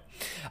 All right,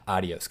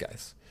 adios,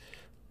 guys.